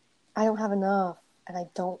 I don't have enough, and I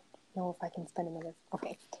don't know if I can spend another.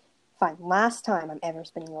 Okay, fine. Last time I'm ever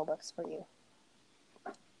spending Robux for you.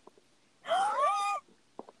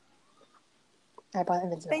 I bought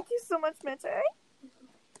Invincible. Thank you so much, Mitch.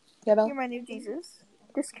 Yeah, Belle? You're my new Jesus.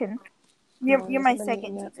 Just kidding. No, You're my hasn't been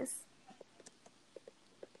second eaten yet. Jesus.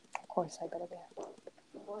 Of course, I better be.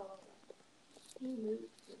 Well, he moved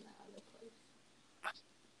to that other place.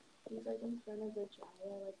 He's like in front of the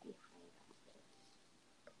Jaya, like behind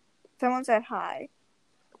us. Someone said hi.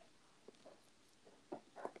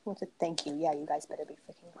 What's it? Thank you. Yeah, you guys better be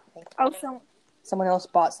freaking thankful. Oh, Someone else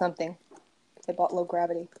bought something. They bought low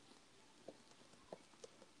gravity.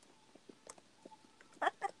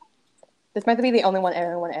 This might be the only one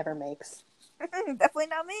everyone ever makes. definitely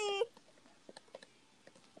not me.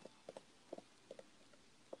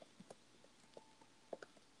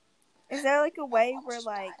 Is there like a way where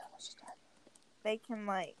like they can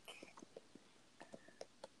like?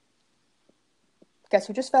 Guess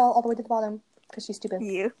who just fell all the way to the bottom? Because she's stupid.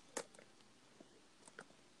 You.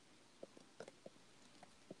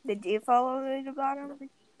 Did you follow the bottom?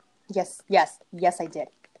 Yes, I did.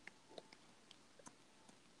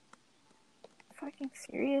 Fucking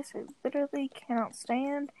serious? I literally cannot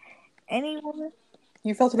stand anyone.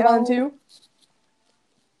 You fell to the bottom too?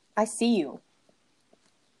 I see you.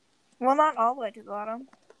 Well, not all the way to the bottom.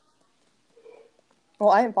 Well,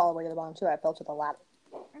 I didn't fall all the way to the bottom too. I fell to the ladder.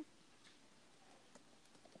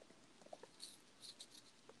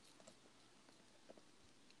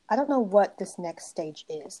 I don't know what this next stage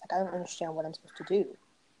is. Like, I don't understand what I'm supposed to do.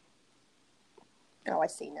 Oh, I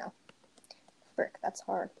see now. Frick, that's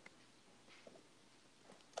hard.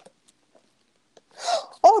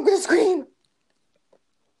 Oh, I'm gonna scream!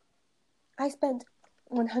 I spent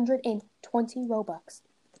 120 Robux.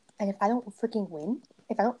 And if I don't freaking win,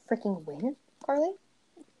 Carly,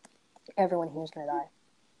 everyone here is gonna die.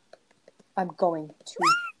 I'm going to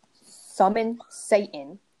summon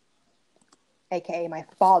Satan, aka my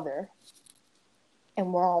father,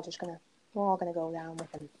 and we're all gonna go down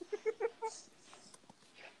with him.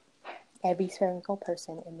 Every single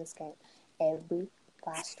person in this game. Every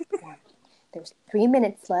last one. There's 3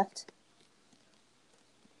 minutes left.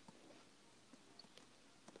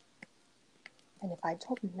 And if I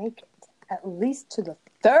don't make it at least to the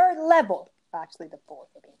 3rd level, actually the 4th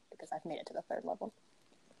maybe, because I've made it to the 3rd level.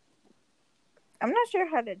 I'm not sure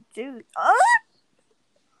how to do.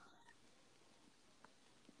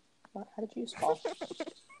 What? How did you just fall?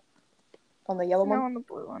 On the yellow one? No, on the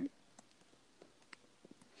blue one.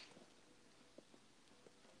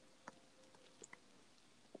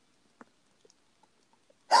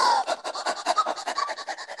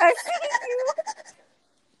 I see you.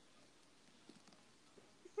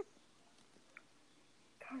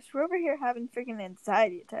 Gosh, we're over here having freaking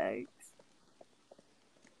anxiety attacks.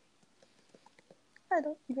 I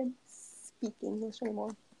don't even speak English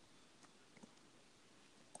anymore.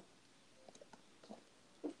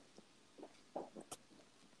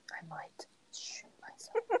 I might shoot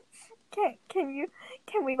myself.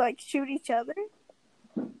 Can we like shoot each other?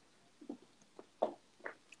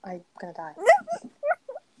 I'm gonna die.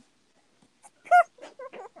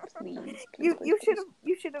 Please, You please.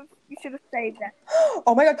 should have saved that.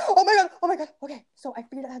 Oh my god. Okay, so I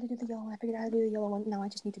figured out how to do the yellow one. Now I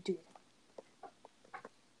just need to do it.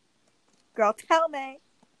 Girl, tell me.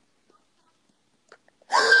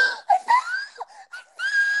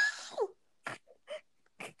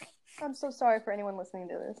 I'm so sorry for anyone listening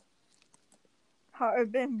to this.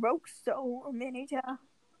 I've been broke so many times.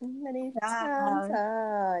 Many times.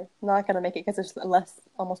 I'm not gonna make it because there's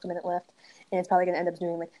almost a minute left, and it's probably gonna end up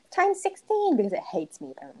doing like times 16 because it hates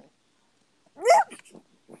me apparently.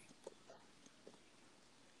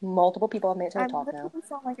 Multiple people have made it to the top now.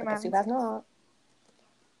 Like But guess who has not?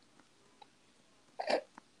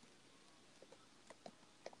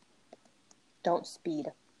 Don't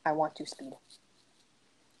speed. I want to speed.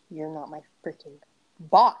 You're not my freaking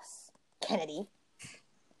boss, Kennedy.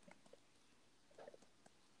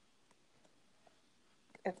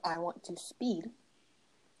 If I want to speed,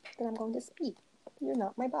 then I'm going to speed. You're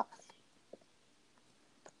not my boss.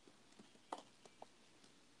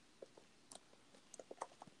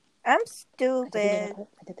 I'm stupid.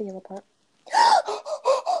 I did the yellow part.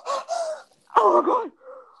 Oh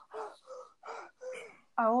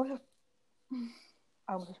my god!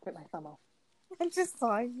 I almost ripped my thumb off. I just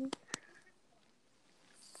saw you.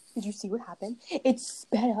 Did you see what happened? It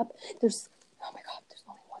sped up. Oh my god, there's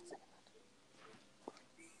only 1 second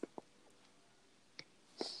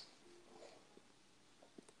left.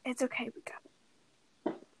 It's okay, we got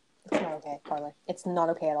it. It's not okay, Carla. It's not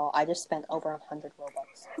okay at all. I just spent over 100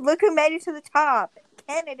 Robux. Look who made it to the top.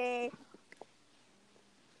 Kennedy.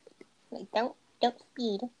 Like, don't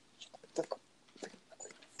speed.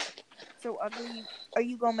 So are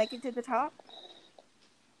you gonna make it to the top?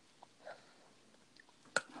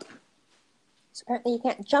 So apparently you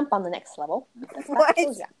can't jump on the next level. What?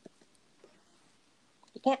 You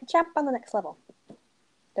can't jump on the next level.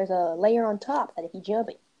 There's a layer on top that if you jump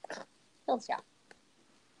it, kills ya.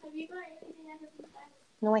 Have you got anything out of the bag?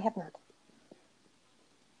 No, I have not.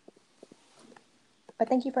 But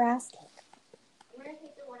thank you for asking. I'm gonna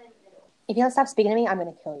take the one in the middle. If you don't stop speaking to me, I'm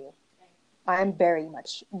gonna kill you. I'm very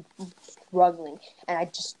much struggling, and I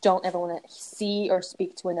just don't ever want to see or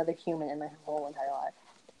speak to another human in my whole entire life.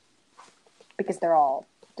 Because they're all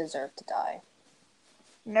deserve to die.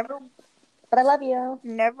 But I love you.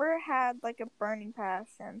 Never had like a burning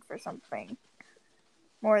passion for something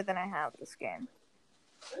more than I have this game.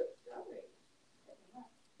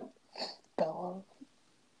 Go.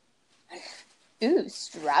 Ooh,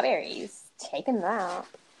 strawberries. Taking that.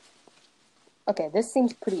 Okay, this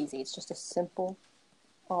seems pretty easy. It's just a simple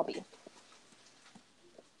obby.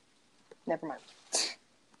 Never mind.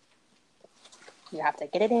 You have to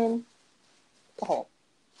get it in the hole.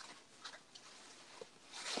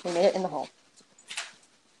 We made it in the hole.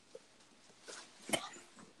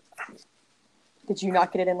 Did you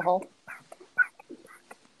not get it in the hole?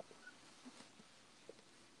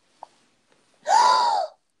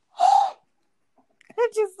 I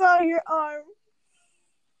just saw your arm.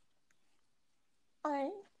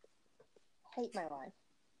 I hate my life.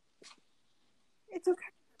 It's okay.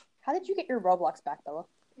 How did you get your Roblox back, Bella?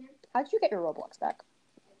 How did you get your Roblox back?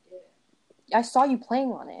 I did it. I saw you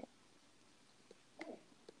playing on it.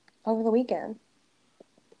 Over the weekend.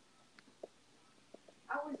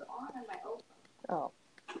 I was on my old phone. Oh.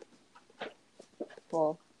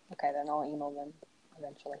 Well, okay, then I'll email them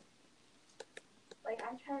eventually. like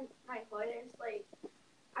I'm trying my phone is like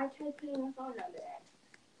I tried putting my phone under it.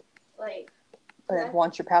 Like But it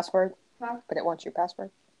wants your password. Huh? But it wants your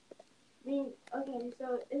password. I mean, okay,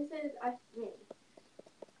 so it says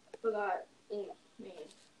forgot me.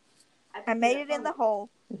 I made it in the hole.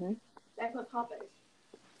 Mm-hmm. I put Papa's.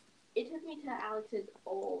 It took me to Alex's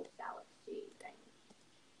old Galaxy thing.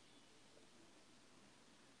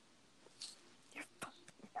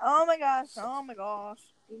 Oh my gosh. Oh my gosh.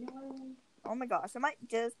 You know what I mean? Oh my gosh. I might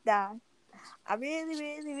just die. I really,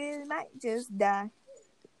 really, really might just die.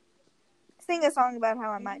 Sing a song about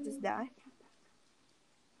how I might just die.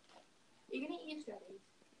 You're gonna eat strawberries.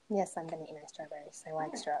 Yes, I'm gonna eat my strawberries. I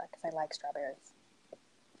like strawberries.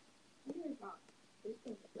 This is not. This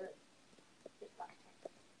thing's good. It's fine.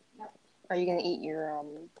 No. Are you gonna eat your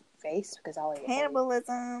face? Because I'll eat it.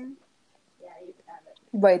 Cannibalism. Yeah, you can have it.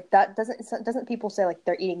 Wait, that doesn't people say like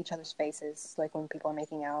they're eating each other's faces like when people are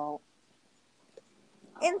making out?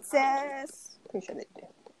 Incest. Pretty sure they do.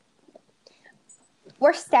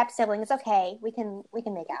 We're step siblings. Okay, we can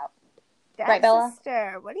make out. Right, Bella?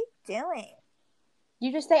 Sister, what are you doing?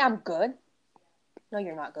 You just say I'm good. No,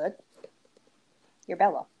 you're not good. You're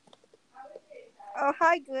Bella. Oh,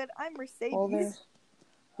 hi, good. I'm Mercedes.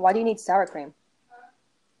 Why do you need sour cream?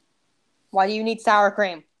 Why do you need sour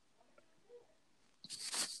cream?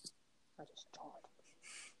 I just don't.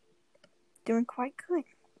 Doing quite good.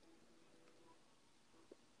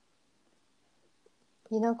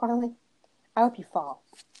 You know, Carly, I hope you fall.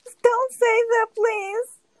 Don't say that,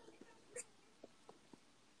 please.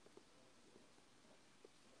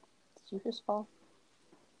 Did you just fall?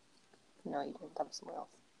 No, you didn't. That was someone else.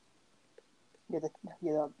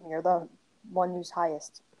 You're the one who's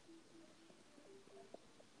highest.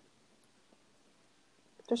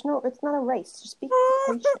 It's not a race. Just be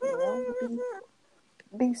patient, you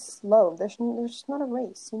know? Be slow. There's not a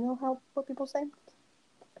race. You know what people say?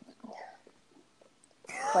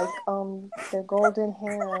 Like, the golden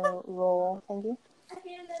hair roll. Thank you.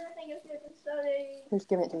 Who's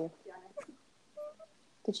giving it to you?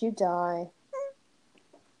 Did you die?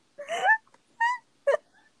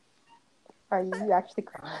 Are you actually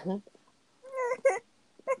crying?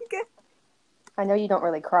 Okay. I know you don't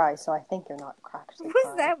really cry, so I think you're not actually What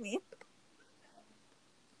crying. does that mean?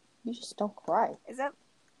 You just don't cry. Is that...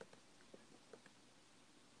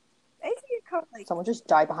 I used to get called, like... Someone just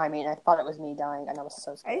died behind me, and I thought it was me dying, and I was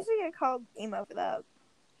so I scared. used to get called emo for that.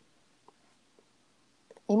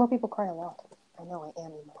 Emo people cry a lot. I know, I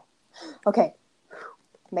am emo. Okay.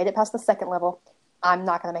 Made it past the second level. I'm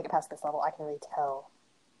not going to make it past this level. I can already tell.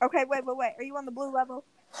 Okay, wait. Are you on the blue level?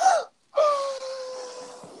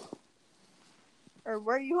 Or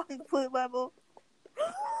were you on the blue level?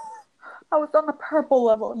 I was on the purple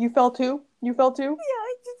level. You fell too? Yeah,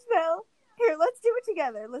 I just fell. Here, let's do it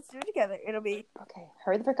together. It'll be... Okay,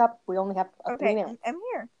 hurry the frick up. We only have 3 minutes. I'm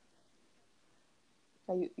here.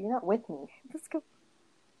 You're not with me. Let's go.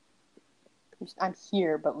 I'm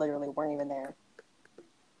here, but literally weren't even there.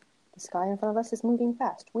 The sky in front of us is moving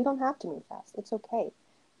fast. We don't have to move fast. It's okay.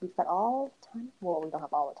 We've got all the time. Well, we don't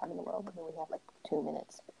have all the time in the world. I mean, we have like 2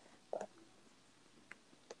 minutes.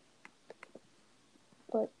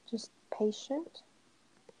 But just patient.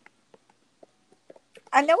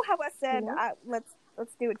 I know how I said Yeah.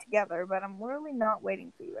 let's do it together, but I'm really not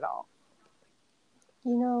waiting for you at all.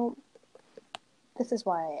 You know, this is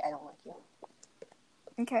why I don't like you.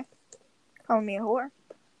 Okay. Call me a whore.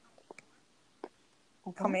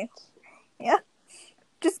 Call me. What? Yeah.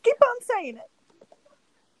 Just keep on saying it.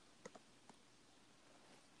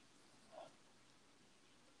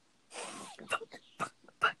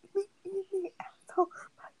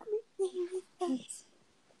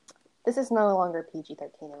 This is no longer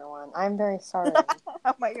PG-13, everyone. I'm very sorry.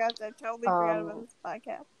 Oh my gosh, I totally forgot about this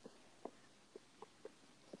podcast.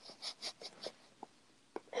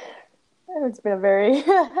 It's been a very...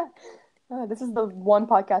 this is the one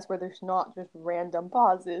podcast where there's not just random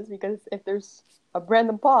pauses, because if there's a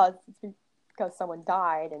random pause, it's because someone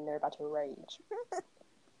died and they're about to rage.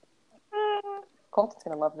 Colton's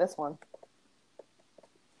gonna love this one.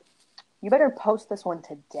 You better post this one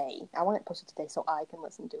today. I want it posted today so I can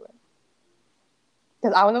listen to it.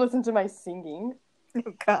 Because I want to listen to my singing.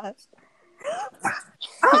 Oh gosh.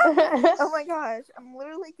 Oh my gosh, I'm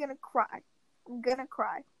literally gonna cry. I'm gonna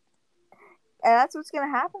cry. And that's what's gonna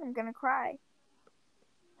happen. I'm gonna cry.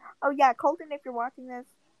 Oh yeah, Colton, if you're watching this,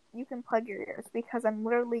 you can plug your ears because I'm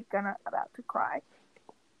literally about to cry.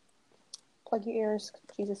 Plug your ears.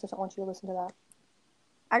 Jesus doesn't want you to listen to that.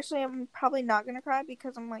 Actually, I'm probably not gonna cry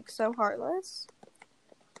because I'm like so heartless.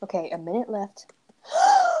 Okay, a minute left.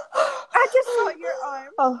 I just saw your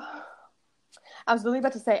arm. Oh. I was literally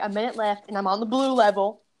about to say a minute left, and I'm on the blue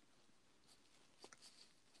level.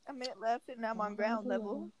 A minute left, and I'm on ground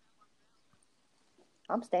level.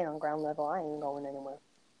 I'm staying on ground level. I ain't going anywhere.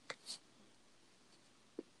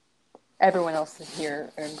 Everyone else is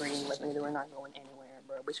here and agreeing with me that we're not going anywhere,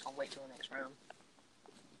 bro. We're just gonna wait till the next round.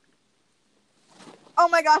 Oh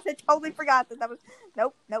my gosh, I totally forgot that was.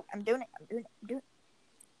 Nope. I'm doing it.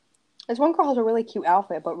 This one girl has a really cute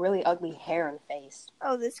outfit, but really ugly hair and face.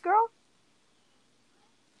 Oh, this girl?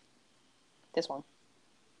 This one.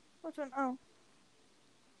 Which one? Oh.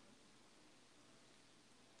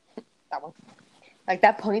 That one. Like,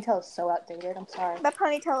 that ponytail is so outdated. I'm sorry. That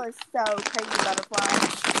ponytail is so crazy butterfly.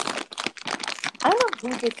 I don't know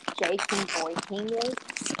who this J King Boy King is,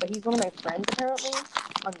 but he's one of my friends apparently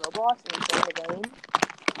on Roblox and he's playing the game.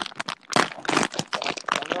 So,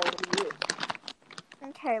 I don't know what he is.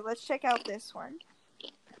 Okay, let's check out this one.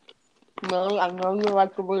 Millie, I know you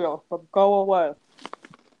like the video, but go away.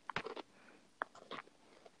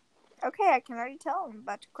 Okay, I can already tell I'm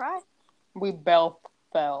about to cry. We both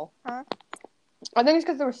fell. Huh? I think it's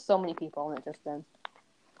because there were so many people in it just then.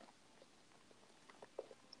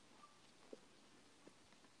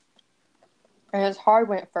 And it's hard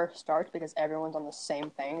when it first starts because everyone's on the same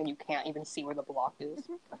thing and you can't even see where the block is.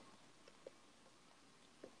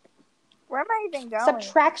 Where am I even going?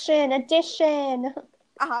 Subtraction, addition.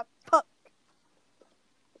 Fuck.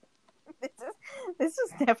 This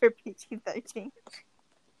was never PG-13.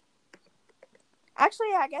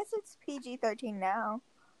 Actually, I guess it's PG-13 now.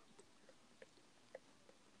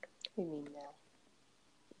 What do you mean now?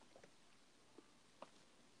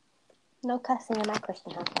 No cussing in my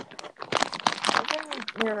Christian house.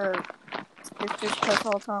 Isn't your sister's cuss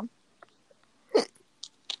all the time?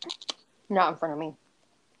 Not in front of me.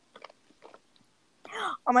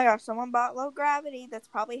 Oh my gosh, someone bought Low Gravity. That's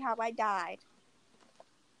probably how I died.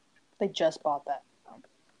 They just bought that.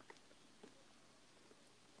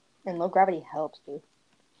 And low gravity helps, dude.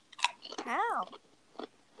 How?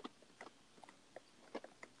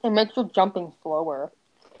 It makes your jumping slower.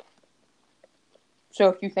 So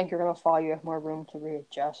if you think you're going to fall, you have more room to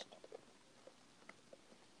readjust.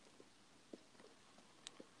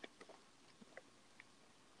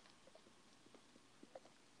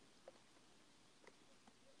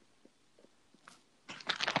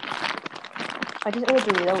 I just ate a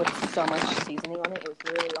burrito with so much seasoning on it. It was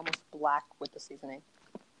literally almost black with the seasoning.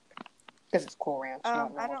 Because it's Cool Ranch, not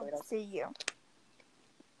I normal don't burrito. see you.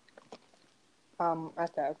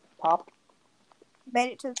 At the top.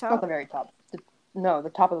 Made it to the Not top. the very top.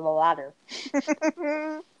 The top of the ladder.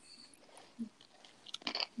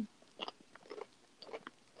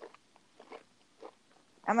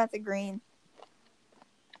 I'm at the green.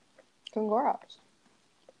 Congrats.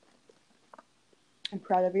 I'm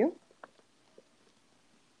proud of you.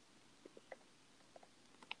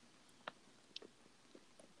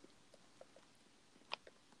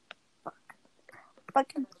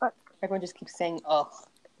 Fucking fuck. Everyone just keeps saying, ugh.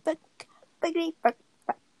 Fuck. Fuckity fuck.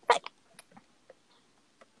 Fuck.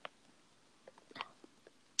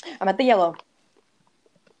 I'm at the yellow.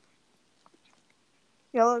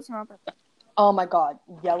 Yellow's not that. Oh my god.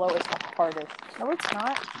 Yellow is the hardest. No, it's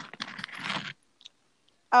not.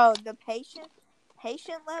 Oh, the patient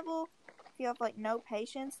level. If you have like no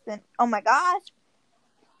patience, then oh my gosh,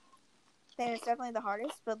 then it's definitely the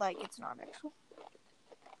hardest. But like, it's not actually.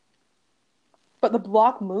 But the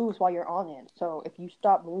block moves while you're on it. So if you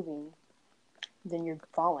stop moving, then you're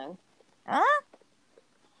falling. Huh?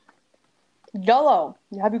 Yellow.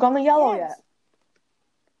 Have you gone to yellow Yes. yet?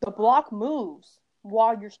 The block moves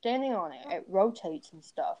while you're standing on it. It rotates and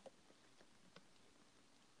stuff.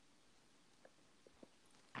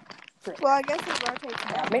 Well, I guess it rotates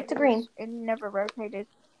now. Yeah, make it to green. It never rotated.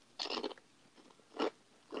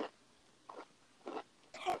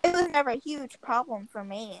 It was never a huge problem for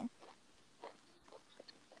me.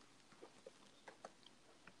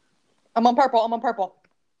 I'm on purple.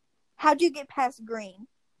 How'd you get past green?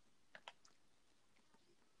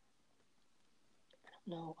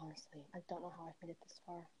 No, honestly. I don't know how I made it this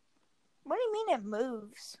far. What do you mean it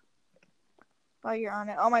moves while you're on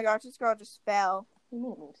it? Oh my gosh, this girl just fell. What do you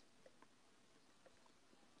mean it moves?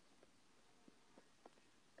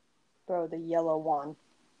 Bro, the yellow won.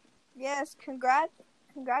 Yes,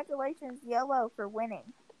 congratulations, Yellow, for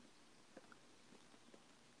winning.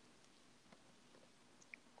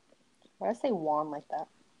 Why did I say won like that?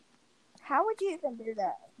 How would you even do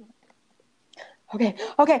that?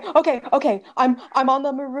 Okay. I'm on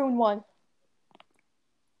the maroon one.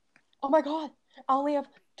 Oh my god. I only have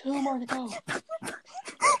 2 more to go.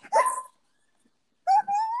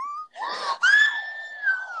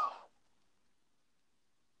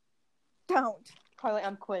 Don't. Carly,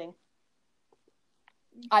 I'm quitting.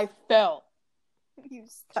 I fell You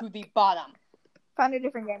suck. to the bottom. Find a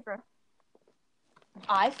different game, bro.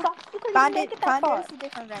 I stopped because Find you it. make it that Find far. us a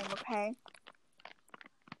different game, okay?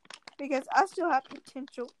 Because I still have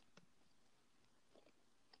potential.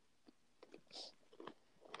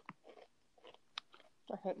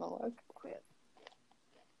 I hate my leg. Quit.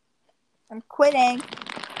 I'm quitting.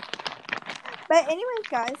 But anyways,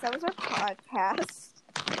 guys, that was our podcast.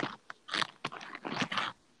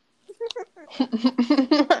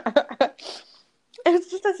 It's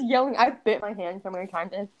just us yelling. I bit my hand so many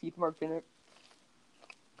times and his teeth marked in it.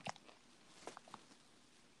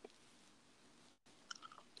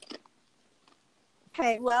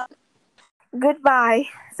 Okay, well, goodbye.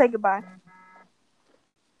 Say goodbye.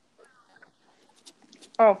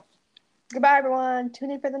 Oh, goodbye, everyone.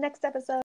 Tune in for the next episode.